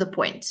 sweet, to the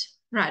point.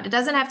 Right. It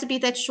doesn't have to be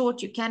that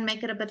short. You can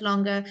make it a bit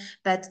longer,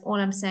 but all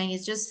I'm saying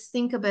is just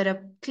think a bit of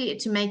clear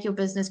to make your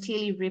business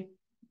clearly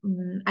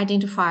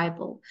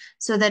identifiable,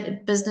 so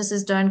that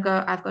businesses don't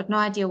go, I've got no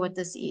idea what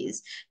this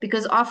is,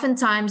 because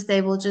oftentimes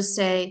they will just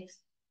say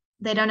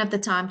they don't have the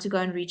time to go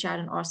and reach out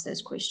and ask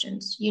those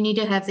questions. You need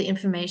to have the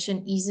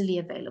information easily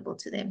available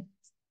to them.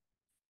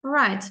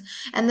 Right.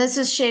 And this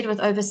is shared with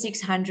over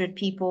 600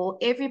 people.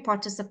 Every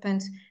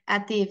participant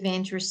at the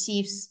event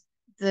receives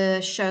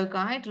the show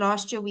guide.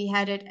 Last year we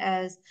had it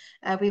as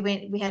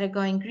we had a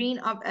Going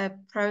Green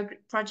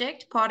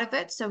project part of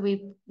it. So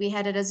we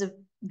had it as a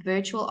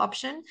virtual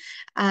option.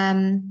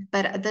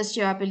 But this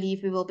year I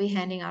believe we will be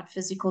handing out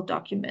physical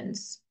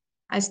documents.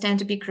 I stand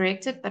to be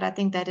corrected, but I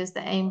think that is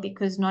the aim,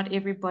 because not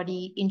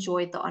everybody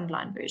enjoyed the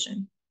online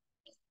version.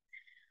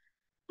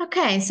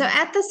 Okay, so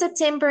at the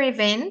September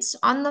event,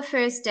 on the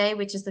first day,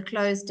 which is the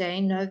closed day,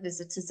 no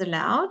visitors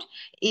allowed,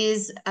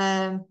 is,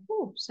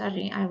 oh,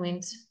 sorry, I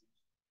went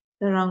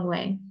the wrong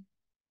way.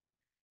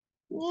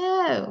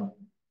 No,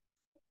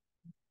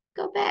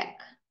 go back.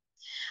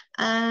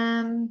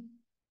 There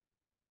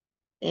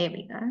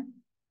we go.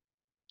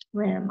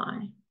 Where am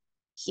I?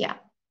 Here.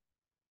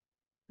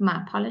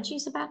 My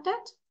apologies about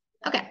that.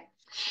 Okay.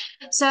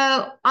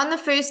 So on the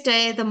first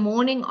day, the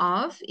morning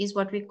of, is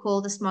what we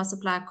call the Smart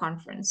Supply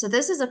Conference. So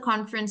this is a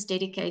conference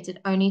dedicated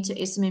only to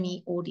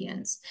SMME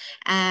audience.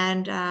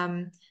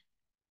 And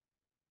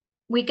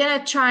we're going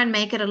to try and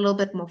make it a little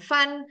bit more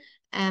fun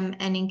and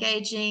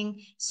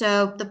engaging.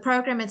 So the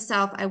program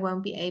itself, I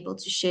won't be able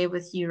to share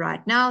with you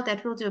right now.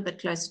 That we'll do a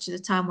bit closer to the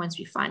time once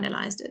we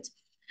finalized it.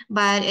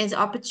 But it's an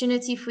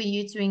opportunity for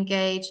you to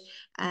engage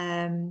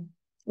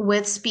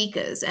with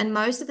speakers, and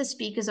most of the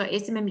speakers are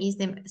SMMEs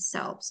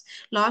themselves.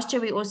 Last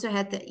year we also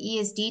had the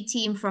ESD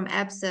team from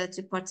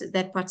ABSA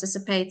that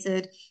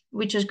participated,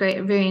 which was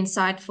great, very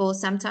insightful.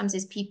 Sometimes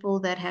there's people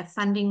that have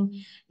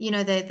funding, you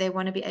know, they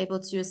want to be able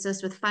to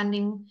assist with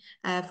funding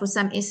for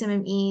some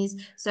SMMEs.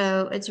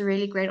 So it's a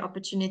really great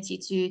opportunity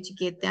to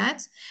get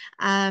that.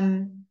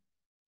 And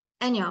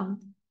yeah,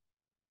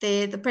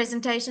 the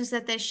presentations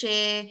that they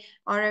share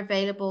are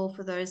available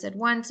for those that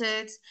want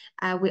it.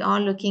 We are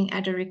looking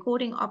at a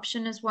recording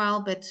option as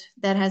well, but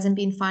that hasn't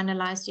been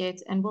finalized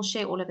yet. And we'll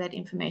share all of that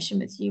information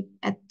with you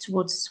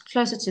towards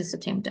closer to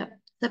September.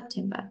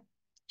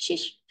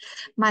 Sheesh,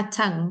 my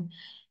tongue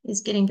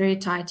is getting very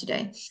tired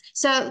today.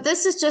 So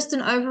this is just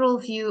an overall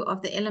view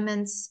of the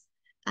elements.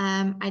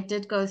 I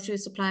did go through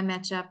Supply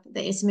Matchup,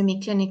 the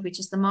SMME Clinic, which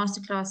is the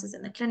masterclasses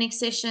and the clinic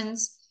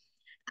sessions.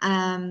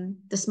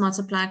 The Smart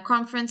Supply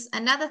Conference.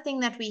 Another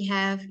thing that we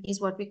have is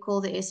what we call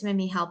the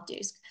SMME Help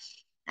Desk.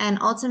 And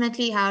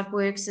ultimately how it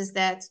works is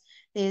that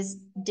there's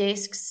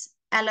desks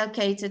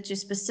allocated to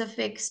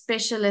specific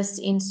specialists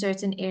in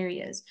certain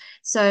areas.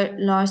 So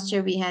last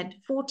year we had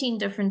 14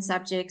 different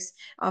subjects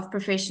of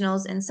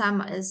professionals, and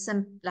some is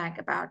like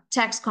about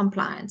tax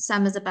compliance,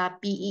 some is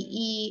about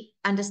BEE,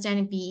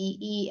 understanding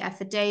BEE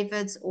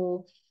affidavits,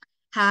 or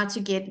how to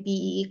get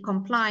BEE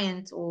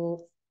compliant,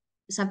 or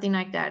something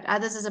like that.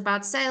 Others is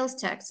about sales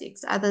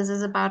tactics. Others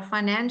is about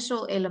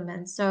financial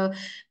elements. So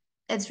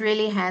it's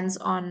really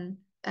hands-on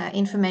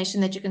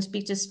information that you can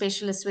speak to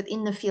specialists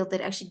within the field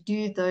that actually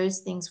do those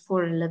things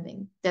for a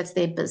living. That's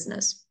their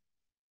business.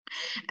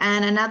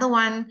 And another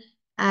one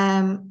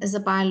is a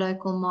buy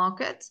local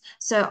market.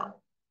 So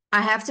I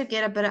have to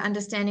get a better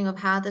understanding of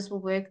how this will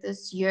work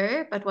this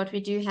year, but what we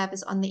do have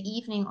is on the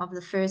evening of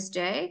the first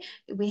day,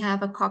 we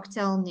have a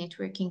cocktail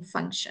networking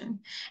function.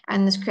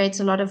 And this creates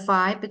a lot of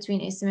vibe between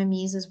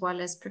SMMEs as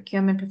well as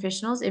procurement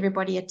professionals.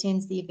 Everybody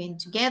attends the event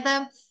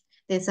together.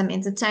 There's some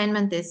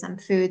entertainment, there's some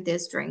food,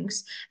 there's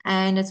drinks,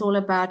 and it's all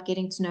about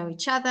getting to know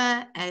each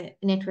other,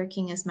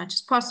 networking as much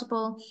as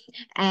possible,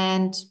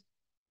 and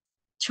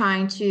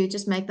trying to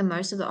just make the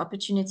most of the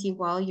opportunity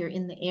while you're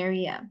in the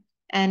area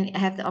and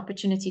have the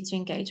opportunity to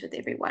engage with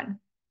everyone.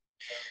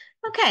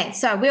 Okay,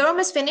 so we're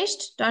almost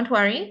finished. Don't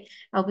worry.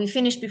 I'll be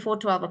finished before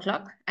 12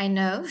 o'clock. I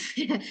know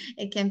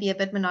it can be a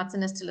bit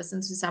monotonous to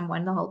listen to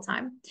someone the whole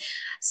time.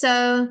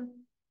 So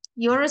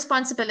your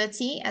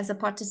responsibility as a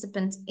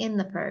participant in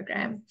the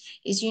program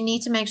is you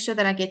need to make sure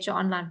that I get your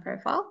online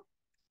profile.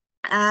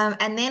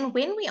 And then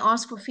when we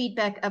ask for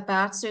feedback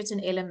about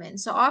certain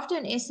elements, so after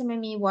an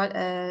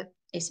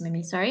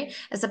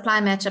a supply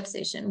matchup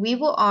session, we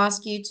will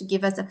ask you to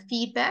give us a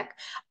feedback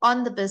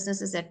on the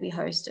businesses that we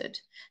hosted.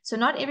 So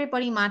not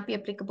everybody might be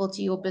applicable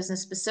to your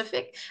business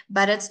specific,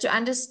 but it's to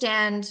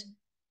understand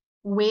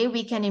where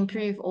we can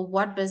improve or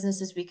what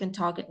businesses we can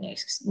target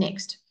next.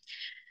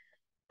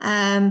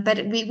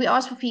 But we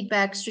ask for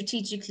feedback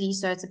strategically.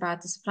 So it's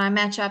about the supply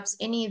matchups,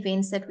 any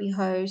events that we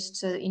host.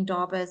 So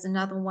Indaba is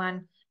another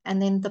one. And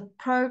then the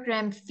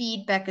program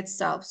feedback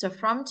itself. So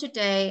from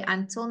today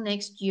until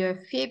next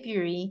year,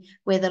 February,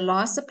 where the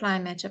last supply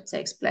matchup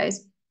takes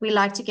place, We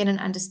like to get an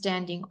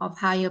understanding of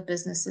how your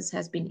businesses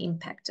has been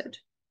impacted.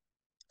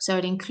 So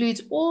it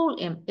includes all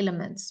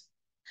elements.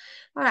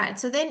 All right,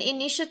 so then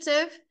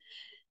initiative.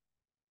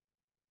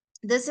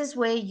 This is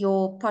where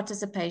your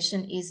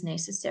participation is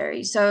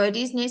necessary. So it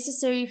is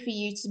necessary for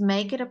you to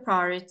make it a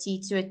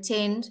priority to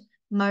attend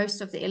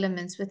most of the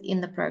elements within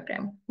the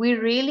program. We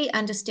really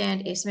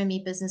understand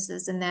SMME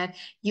businesses and that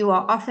you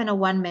are often a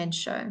one-man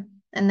show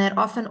and that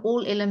often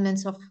all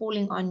elements are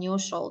falling on your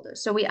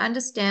shoulders. So we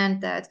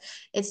understand that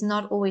it's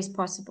not always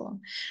possible.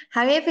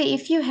 However,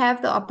 if you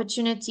have the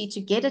opportunity to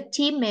get a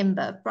team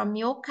member from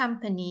your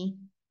company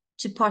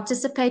to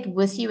participate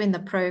with you in the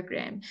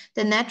program,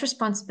 then that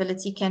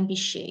responsibility can be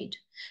shared.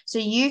 So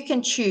you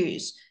can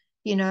choose,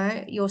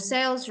 your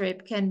sales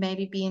rep can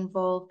maybe be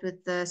involved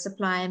with the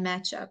supplier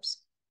matchups.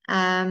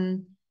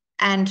 And,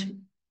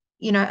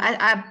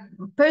 I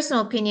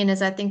personal opinion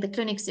is I think the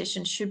clinic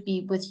session should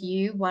be with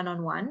you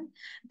one-on-one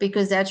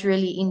because that's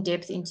really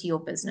in-depth into your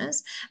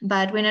business.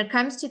 But when it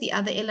comes to the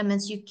other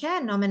elements, you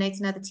can nominate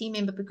another team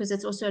member because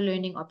it's also a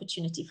learning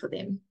opportunity for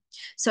them.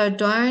 So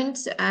don't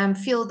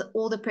feel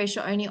all the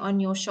pressure only on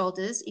your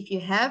shoulders. If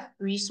you have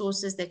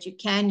resources that you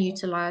can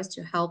utilize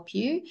to help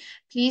you,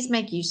 please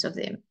make use of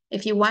them.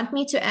 If you want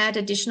me to add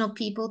additional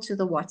people to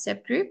the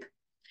WhatsApp group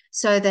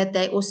so that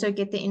they also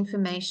get the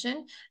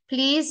information,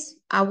 please,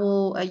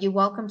 you're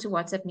welcome to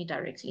WhatsApp me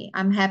directly.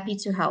 I'm happy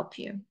to help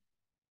you.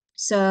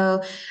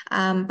 So,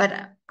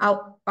 but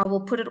I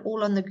will put it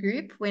all on the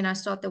group when I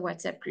start the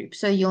WhatsApp group.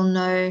 So you'll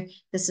know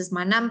this is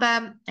my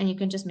number and you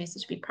can just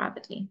message me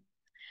privately.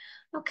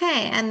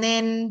 Okay, and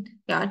then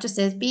it just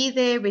says be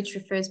there, which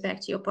refers back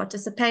to your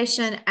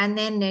participation, and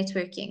then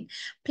networking.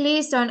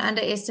 Please don't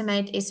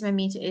underestimate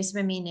SMME to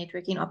SMME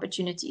networking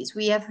opportunities.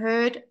 We have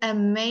heard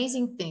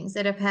amazing things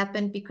that have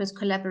happened because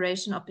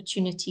collaboration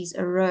opportunities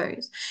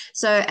arose.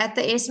 So at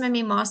the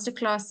SMME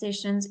masterclass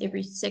sessions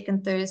every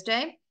second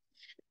Thursday,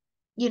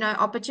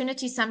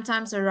 opportunities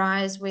sometimes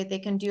arise where they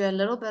can do a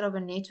little bit of a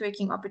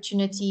networking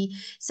opportunity.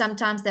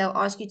 Sometimes they'll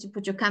ask you to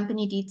put your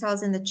company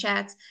details in the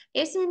chat.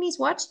 SMEs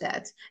watch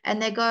that and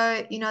they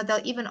go,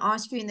 they'll even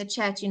ask you in the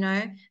chat,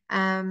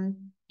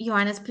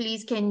 Johannes,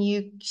 please, can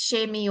you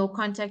share me your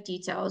contact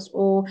details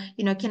or,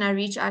 can I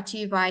reach out to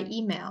you via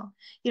email?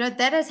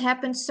 That has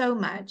happened so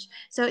much.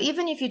 So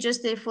even if you're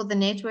just there for the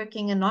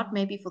networking and not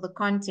maybe for the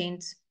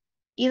content,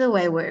 either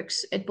way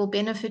works. It will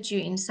benefit you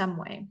in some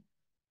way.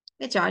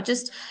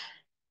 Just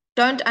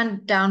don't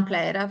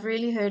downplay it. I've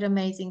really heard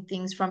amazing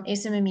things from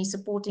SMME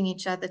supporting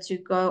each other to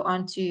go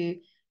on to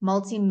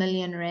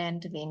multi-million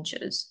rand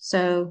ventures.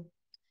 So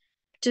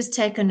just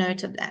take a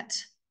note of that.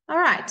 All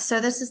right, so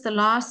this is the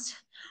last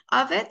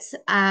of it.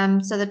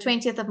 So the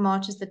 20th of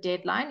March is the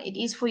deadline. It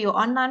is for your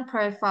online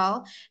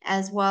profile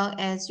as well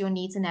as your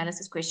needs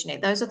analysis questionnaire.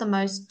 Those are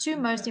the two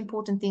most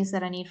important things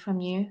that I need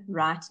from you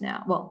right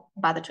now. Well,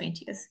 by the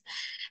 20th.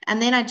 And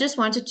then I just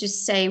wanted to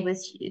say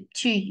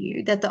to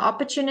you that the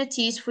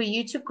opportunities for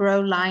you to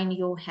grow lie in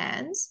your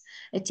hands.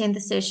 Attend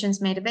the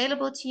sessions made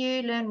available to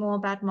you, learn more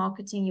about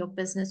marketing your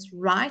business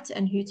right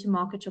and who to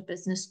market your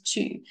business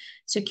to,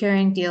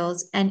 securing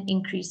deals and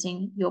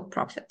increasing your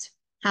profit.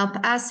 Help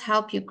us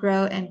help you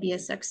grow and be a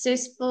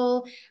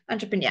successful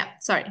entrepreneur.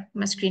 Sorry,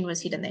 my screen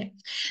was hidden there.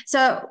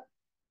 So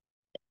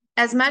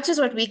as much as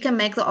what we can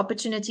make the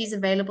opportunities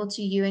available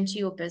to you and to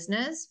your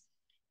business,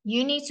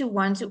 you need to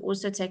want to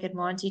also take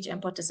advantage and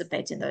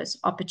participate in those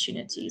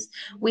opportunities.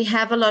 We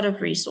have a lot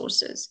of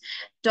resources.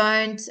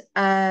 Don't,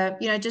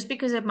 just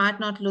because it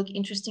might not look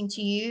interesting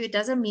to you, it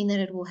doesn't mean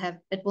that it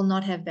will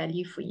not have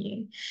value for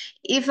you.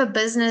 If a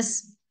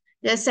business,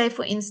 let's say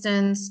for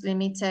instance, let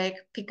me take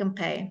Pick n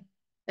Pay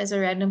as a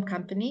random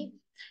company.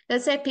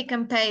 Let's say Pick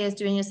n Pay is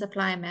doing a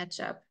supplier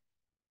matchup.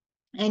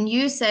 And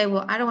you say,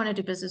 well, I don't want to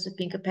do business with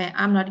Pick n Pay.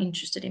 I'm not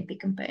interested in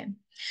Pick n Pay.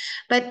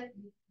 But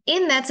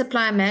in that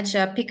supplier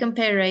matchup, Pick n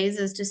Pay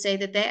raises to say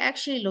that they're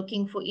actually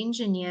looking for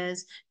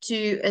engineers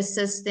to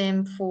assist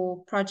them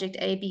for project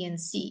A, B, and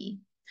C.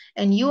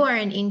 And you are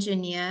an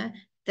engineer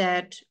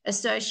that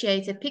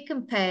associated Pick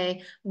n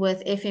Pay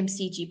with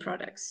FMCG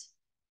products.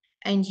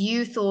 And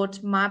you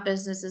thought my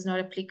business is not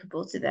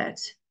applicable to that.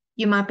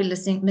 You might be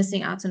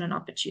missing out on an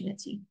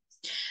opportunity.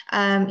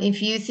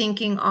 If you're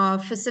thinking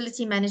of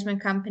facility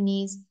management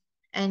companies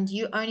and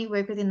you only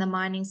work within the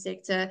mining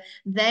sector,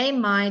 they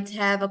might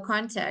have a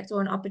contact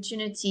or an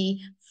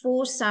opportunity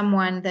for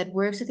someone that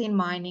works within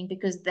mining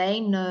because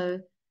they know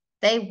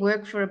they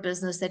work for a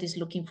business that is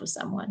looking for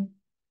someone.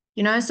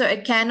 So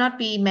it cannot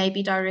be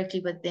maybe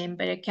directly with them,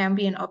 but it can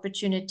be an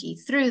opportunity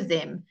through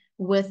them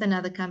with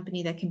another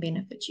company that can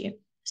benefit you.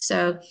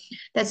 So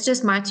that's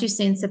just my 2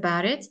 cents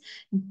about it.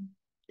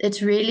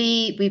 It's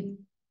really,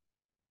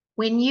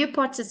 when you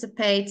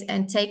participate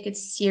and take it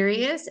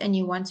serious and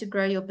you want to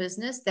grow your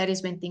business, that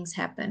is when things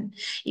happen.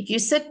 If you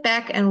sit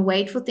back and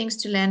wait for things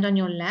to land on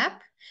your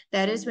lap,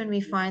 that is when we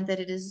find that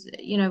it is,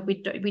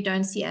 we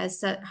don't see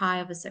as high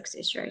of a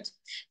success rate.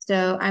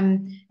 So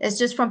it's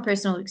just from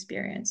personal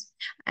experience.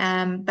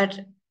 But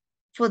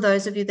for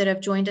those of you that have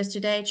joined us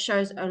today. It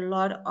shows a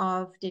lot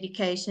of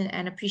dedication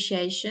and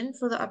appreciation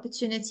for the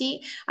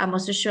opportunity. I'm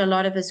also sure a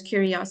lot of us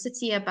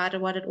curiosity about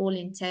what it all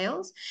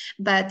entails.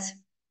 But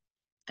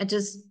I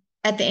just,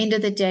 at the end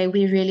of the day,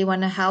 we really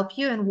want to help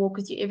you and walk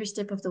with you every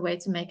step of the way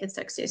to make it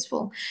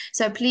successful.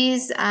 So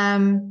please,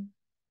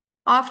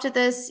 after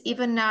this,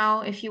 even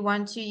now, if you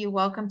want to, you're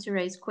welcome to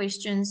raise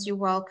questions. You're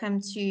welcome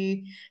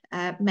to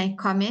make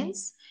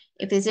comments.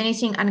 If there's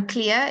anything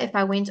unclear, if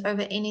I went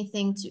over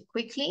anything too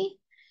quickly,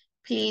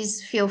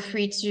 please feel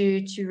free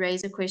to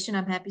raise a question.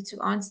 I'm happy to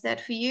answer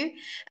that for you.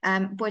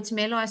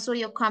 Boitumelo, I saw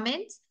your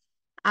comment.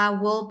 I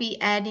will be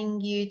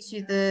adding you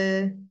to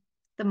the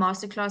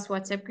masterclass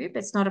WhatsApp group.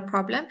 It's not a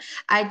problem.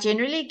 I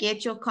generally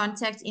get your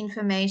contact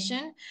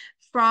information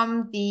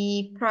from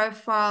the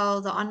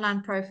profile, the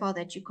online profile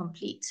that you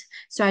complete.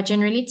 So I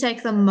generally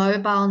take the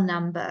mobile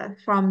number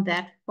from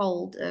that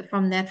folder,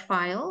 from that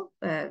file,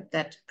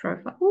 that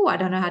profile. Oh, I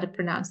don't know how to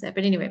pronounce that,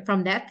 but anyway,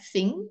 from that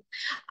thing,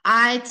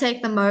 I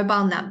take the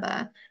mobile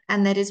number,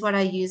 and that is what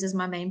I use as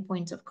my main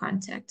point of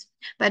contact.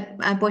 But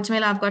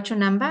Boitumelo, I've got your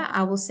number.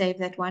 I will save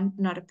that one,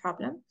 not a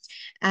problem.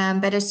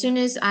 But as soon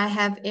as I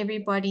have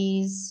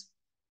everybody's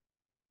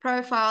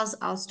profiles,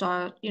 I'll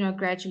start,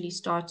 gradually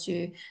start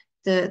to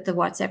the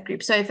WhatsApp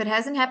group. So if it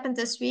hasn't happened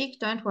this week,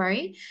 don't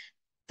worry.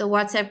 The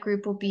WhatsApp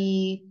group will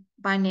be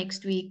by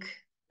next week,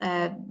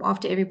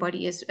 after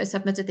everybody has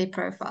submitted their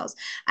profiles.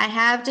 I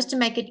have, just to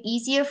make it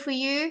easier for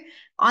you,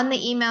 on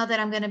the email that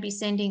I'm going to be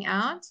sending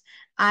out,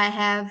 I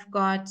have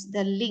got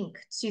the link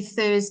to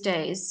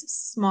Thursday's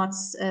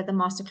Smarts, the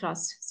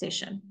masterclass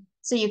session.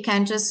 So you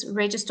can just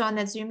register on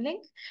that Zoom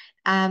link.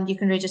 You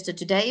can register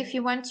today if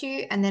you want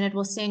to, and then it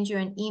will send you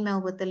an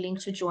email with the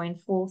link to join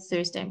for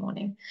Thursday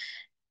morning.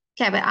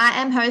 Okay, but I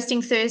am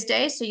hosting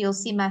Thursday, so you'll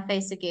see my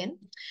face again.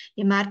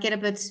 You might get a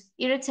bit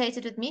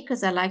irritated with me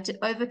because I like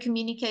to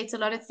over-communicate a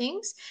lot of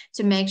things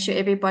to make sure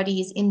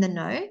everybody is in the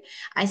know.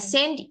 I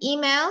send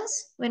emails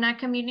when I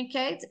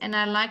communicate, and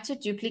I like to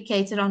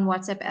duplicate it on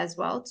WhatsApp as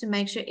well to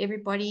make sure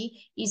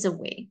everybody is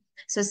aware.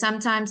 So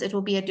sometimes it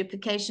will be a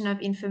duplication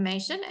of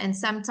information, and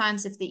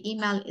sometimes if the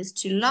email is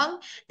too long,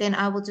 then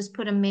I will just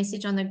put a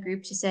message on the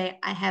group to say,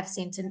 I have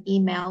sent an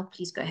email,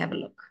 please go have a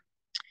look.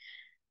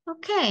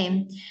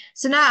 Okay,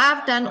 so now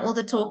I've done all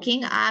the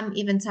talking. I'm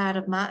even tired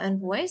of my own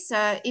voice.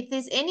 So if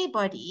there's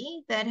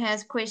anybody that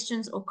has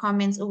questions or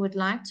comments or would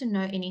like to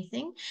know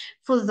anything,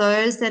 for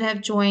those that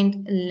have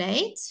joined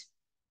late,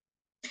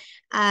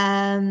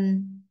 I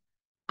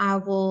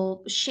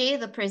will share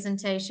the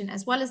presentation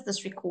as well as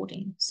this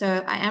recording.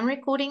 So I am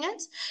recording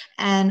it,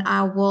 and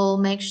I will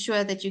make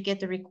sure that you get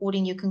the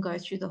recording. You can go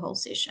through the whole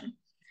session.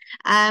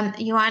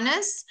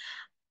 Johannes,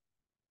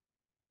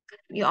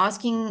 you're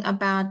asking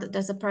about,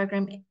 does the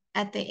program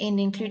at the end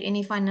include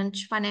any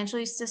financial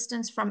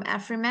assistance from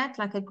Afrimat,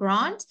 like a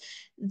grant?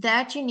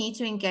 That you need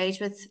to engage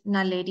with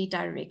Naledi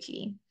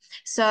directly.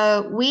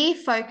 So we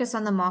focus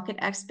on the market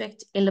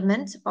aspect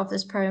element of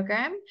this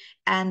program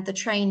and the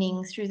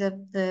training through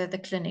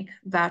the clinic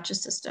voucher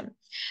system.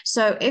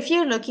 So if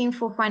you're looking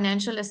for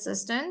financial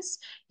assistance,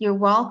 you're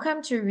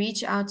welcome to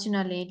reach out to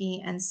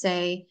Naledi and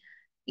say,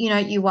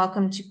 you're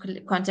welcome to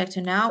contact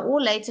her now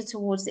or later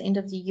towards the end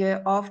of the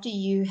year after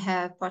you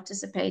have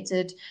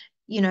participated,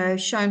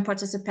 shown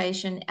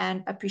participation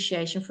and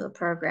appreciation for the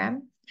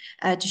program,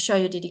 to show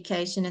your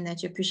dedication and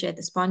that you appreciate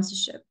the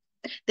sponsorship.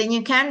 Then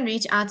you can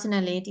reach out to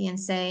Naledi and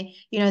say,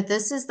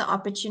 this is the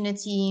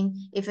opportunity.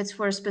 If it's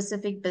for a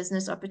specific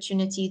business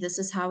opportunity, this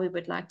is how we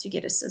would like to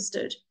get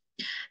assisted.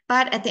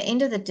 But at the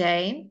end of the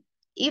day,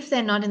 if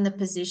they're not in the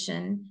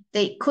position,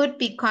 there could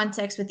be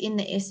contacts within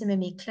the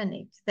SMME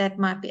clinic that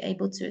might be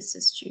able to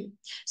assist you.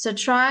 So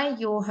try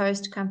your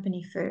host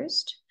company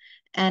first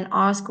and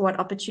ask what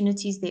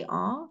opportunities there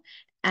are.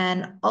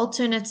 And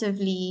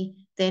alternatively,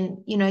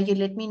 then, you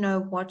let me know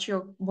what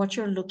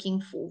you're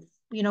looking for.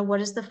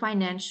 What is the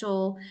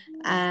financial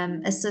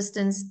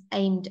assistance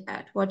aimed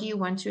at? What do you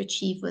want to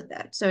achieve with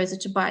that? So is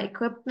it to buy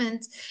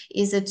equipment?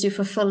 Is it to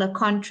fulfill a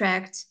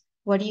contract?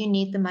 What do you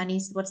need the money?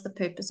 What's the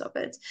purpose of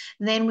it?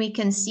 Then we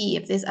can see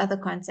if there's other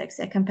contacts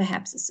that can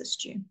perhaps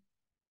assist you.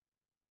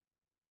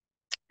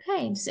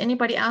 Okay, does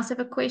anybody else have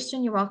a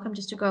question? You're welcome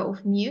just to go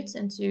off mute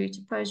and to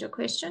pose your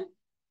question.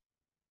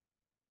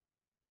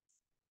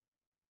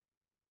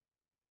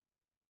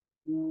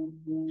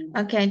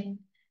 Okay.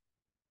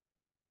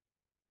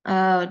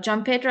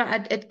 John Pedro,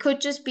 it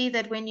could just be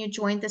that when you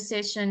joined the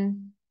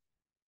session.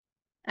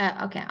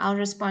 Okay, I'll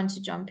respond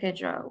to John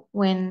Pedro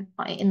when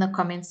in the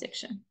comment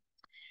section.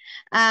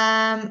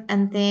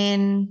 And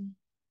then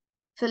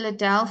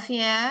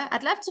Philadelphia,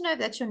 I'd love to know if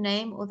that's your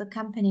name or the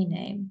company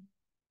name.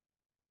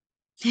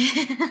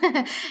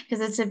 Because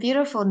it's a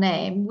beautiful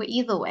name.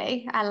 Either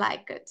way, I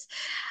like it.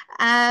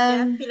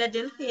 Yeah,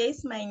 Philadelphia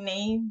is my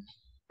name.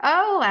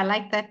 Oh, I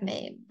like that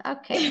name.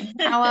 Okay.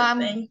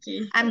 Thank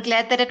you. I'm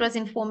glad that it was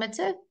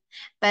informative.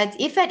 But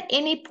if at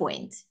any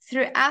point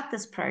throughout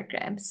this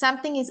program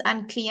something is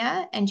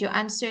unclear and you're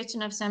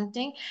uncertain of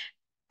something,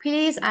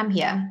 please, I'm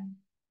here.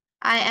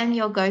 I am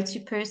your go-to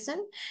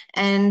person,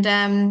 and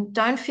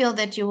don't feel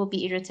that you will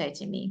be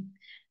irritating me.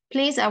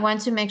 Please, I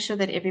want to make sure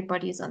that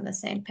everybody is on the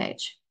same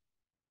page.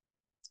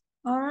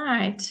 All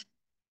right.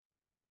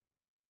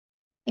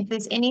 If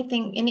there's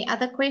any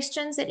other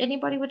questions that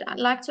anybody would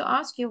like to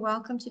ask, you're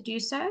welcome to do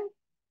so.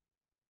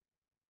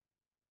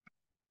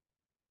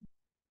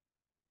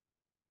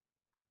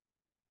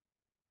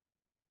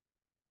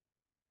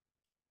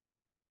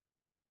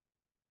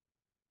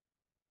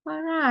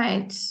 All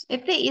right.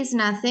 If there is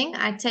nothing,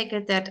 I take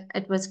it that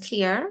it was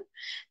clear,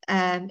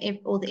 if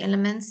all the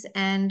elements.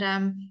 And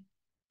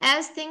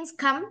as things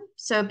come,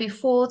 so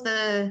before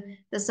the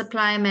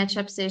supplier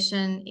matchup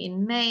session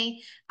in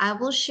May, I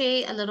will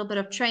share a little bit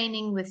of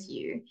training with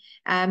you.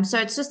 So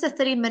it's just a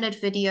 30-minute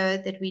video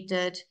that we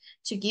did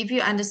to give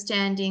you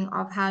understanding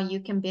of how you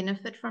can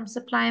benefit from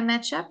supplier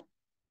matchup.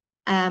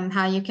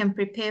 How you can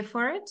prepare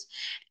for it.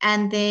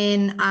 And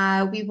then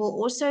we will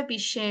also be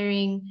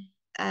sharing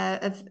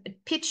a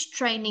pitch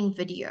training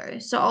video.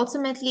 So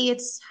ultimately,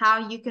 it's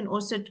how you can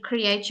also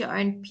create your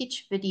own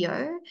pitch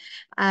video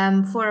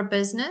for a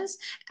business,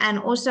 and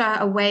also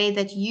a way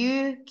that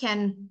you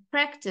can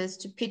practice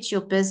to pitch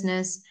your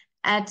business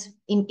at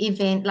an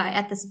event like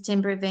at the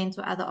September event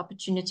or other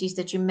opportunities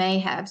that you may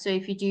have. So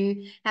if you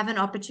do have an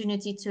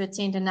opportunity to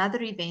attend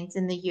another event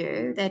in the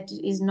year that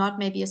is not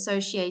maybe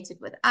associated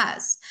with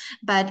us,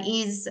 but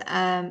is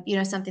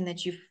something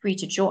that you're free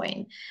to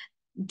join,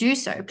 do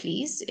so,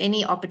 please.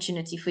 Any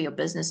opportunity for your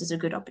business is a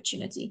good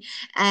opportunity.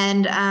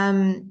 And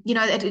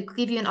it'll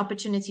give you an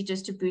opportunity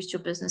just to boost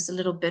your business a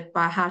little bit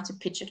by how to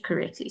pitch it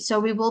correctly.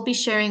 So we will be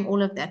sharing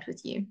all of that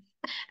with you.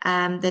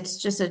 That's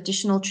just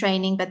additional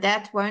training, but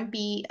that won't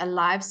be a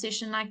live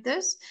session like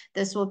this.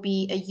 This will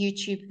be a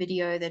YouTube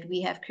video that we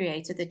have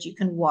created that you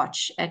can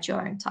watch at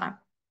your own time.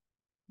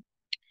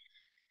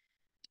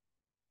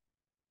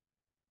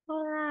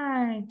 All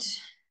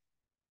right.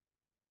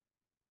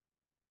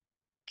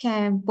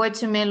 Okay,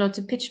 Boitumelo,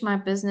 to pitch my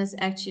business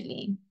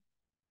actually.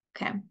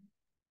 Okay.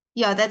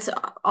 Yeah, that's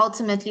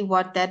ultimately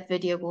what that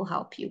video will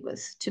help you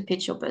with, to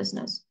pitch your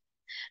business.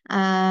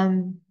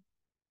 Johannes,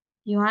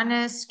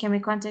 can we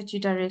contact you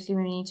directly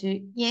when we need to?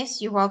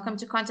 Yes, you're welcome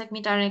to contact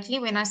me directly.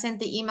 When I sent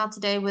the email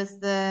today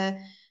with the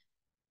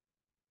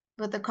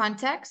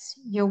contacts,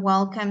 you're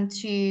welcome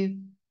to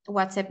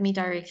WhatsApp me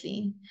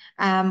directly.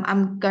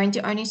 I'm going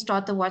to only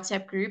start the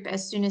WhatsApp group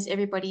as soon as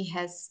everybody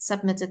has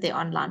submitted their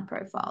online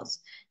profiles,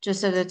 just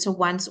so that it's a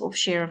once-off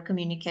share of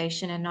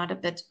communication and not a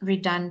bit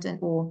redundant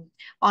or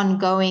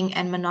ongoing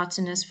and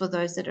monotonous for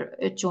those that are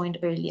joined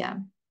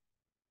earlier.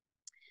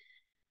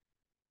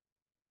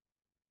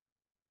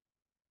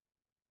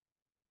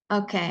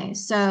 Okay,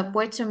 so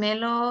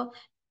Boitumelo,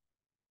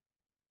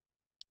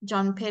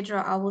 John Pedro,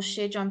 I will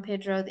share John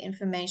Pedro the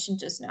information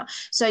just now.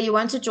 So you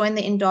want to join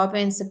the Indaba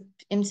in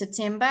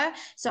September.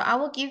 So I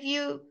will give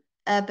you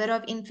a bit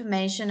of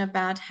information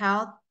about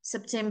how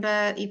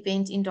September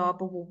event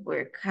Indaba will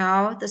work,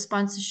 how the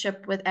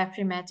sponsorship with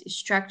Afrimat is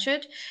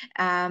structured.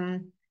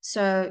 We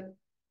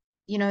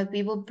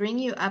will bring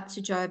you up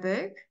to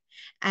Joburg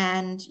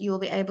and you'll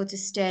be able to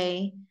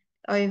stay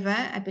over.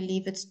 I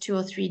believe it's 2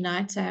 or 3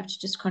 nights. I have to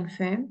just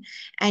confirm.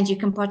 And you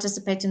can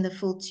participate in the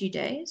full 2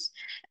 days.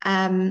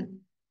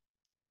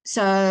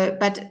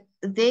 But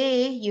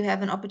there you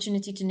have an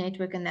opportunity to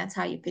network, and that's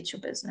how you pitch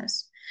your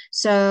business.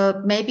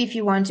 So maybe if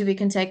you want to, we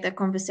can take that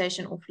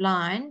conversation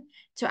offline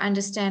to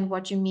understand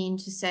what you mean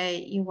to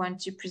say you want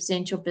to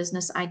present your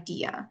business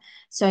idea.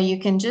 So you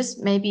can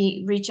just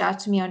maybe reach out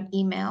to me on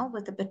email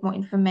with a bit more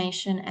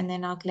information, and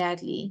then I'll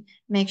gladly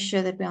make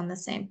sure that we're on the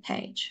same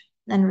page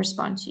and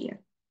respond to you.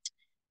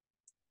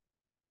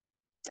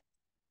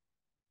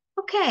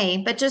 Okay,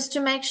 but just to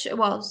make sure,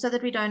 well, so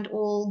that we don't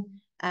all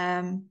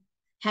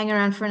hang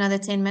around for another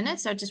 10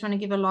 minutes. I just want to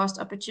give a last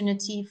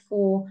opportunity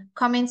for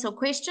comments or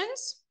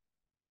questions.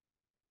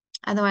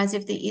 Otherwise,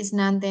 if there is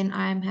none, then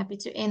I'm happy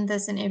to end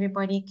this and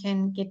everybody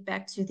can get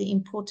back to the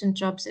important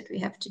jobs that we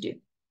have to do.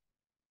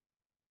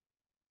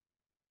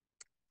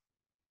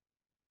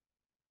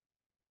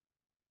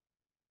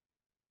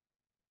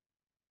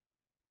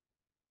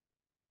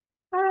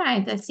 All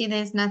right, I see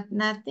there's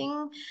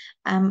nothing.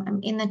 I'm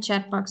in the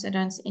chat box. I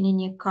don't see any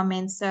new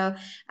comments. So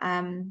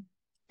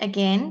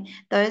again,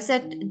 those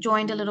that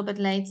joined a little bit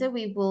later,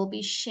 we will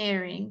be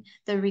sharing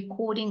the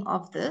recording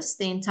of this,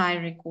 the entire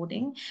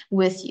recording,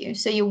 with you.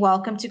 So you're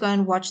welcome to go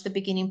and watch the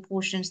beginning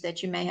portions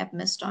that you may have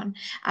missed on.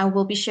 I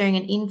will be sharing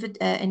an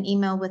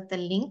email with the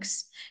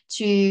links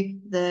to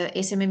the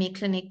SMME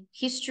Clinic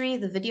history,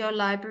 the video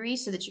library,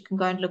 so that you can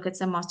go and look at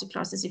some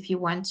masterclasses if you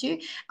want to.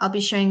 I'll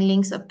be showing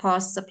links of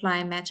past supply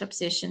and matchup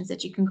sessions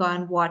that you can go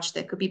and watch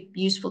that could be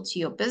useful to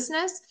your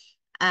business.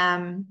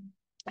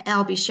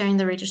 I'll be sharing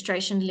the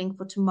registration link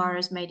for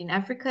tomorrow's Made in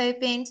Africa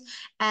event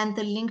and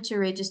the link to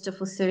register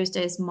for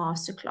Thursday's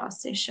masterclass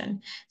session.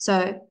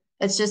 So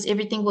it's just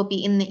everything will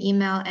be in the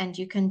email, and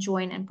you can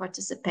join and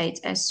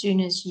participate as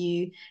soon as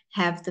you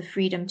have the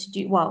freedom to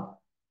do,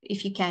 well,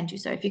 if you can do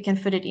so. If you can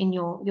fit it in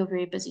your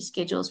very busy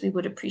schedules, we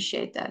would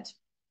appreciate that.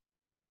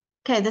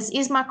 Okay, this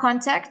is my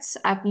contact.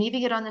 I'm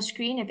leaving it on the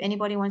screen if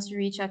anybody wants to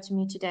reach out to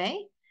me today.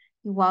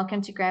 you're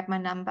welcome to grab my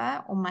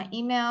number or my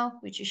email,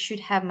 which you should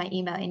have my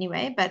email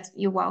anyway, but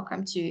you're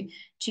welcome to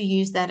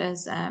use that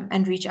as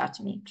and reach out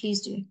to me.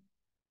 Please do.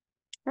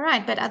 All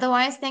right, but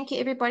otherwise, thank you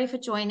everybody for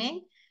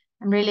joining.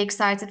 I'm really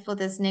excited for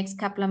this next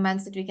couple of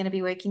months that we're going to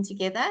be working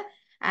together.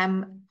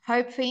 I'm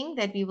hoping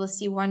that we will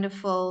see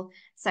wonderful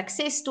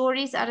success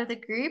stories out of the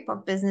group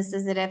of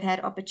businesses that have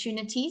had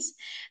opportunities.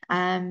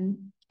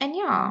 And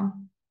yeah,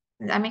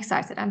 I'm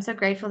excited. I'm so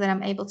grateful that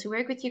I'm able to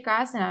work with you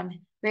guys, and I'm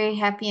very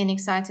happy and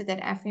excited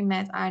that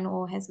Afrimat Iron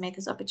Ore has made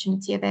this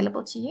opportunity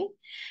available to you.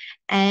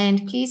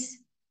 And please,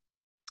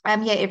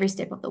 I'm here every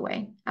step of the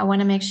way. I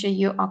want to make sure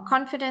you are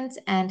confident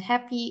and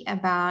happy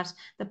about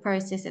the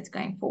process that's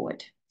going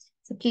forward.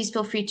 So please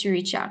feel free to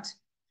reach out.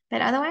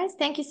 But otherwise,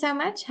 thank you so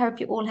much. Hope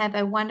you all have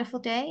a wonderful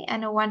day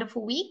and a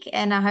wonderful week.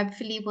 And I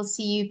hopefully will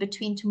see you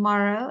between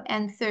tomorrow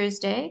and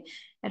Thursday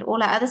at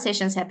all our other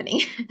sessions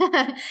happening.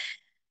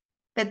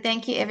 But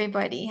thank you,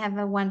 everybody. Have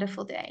a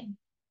wonderful day.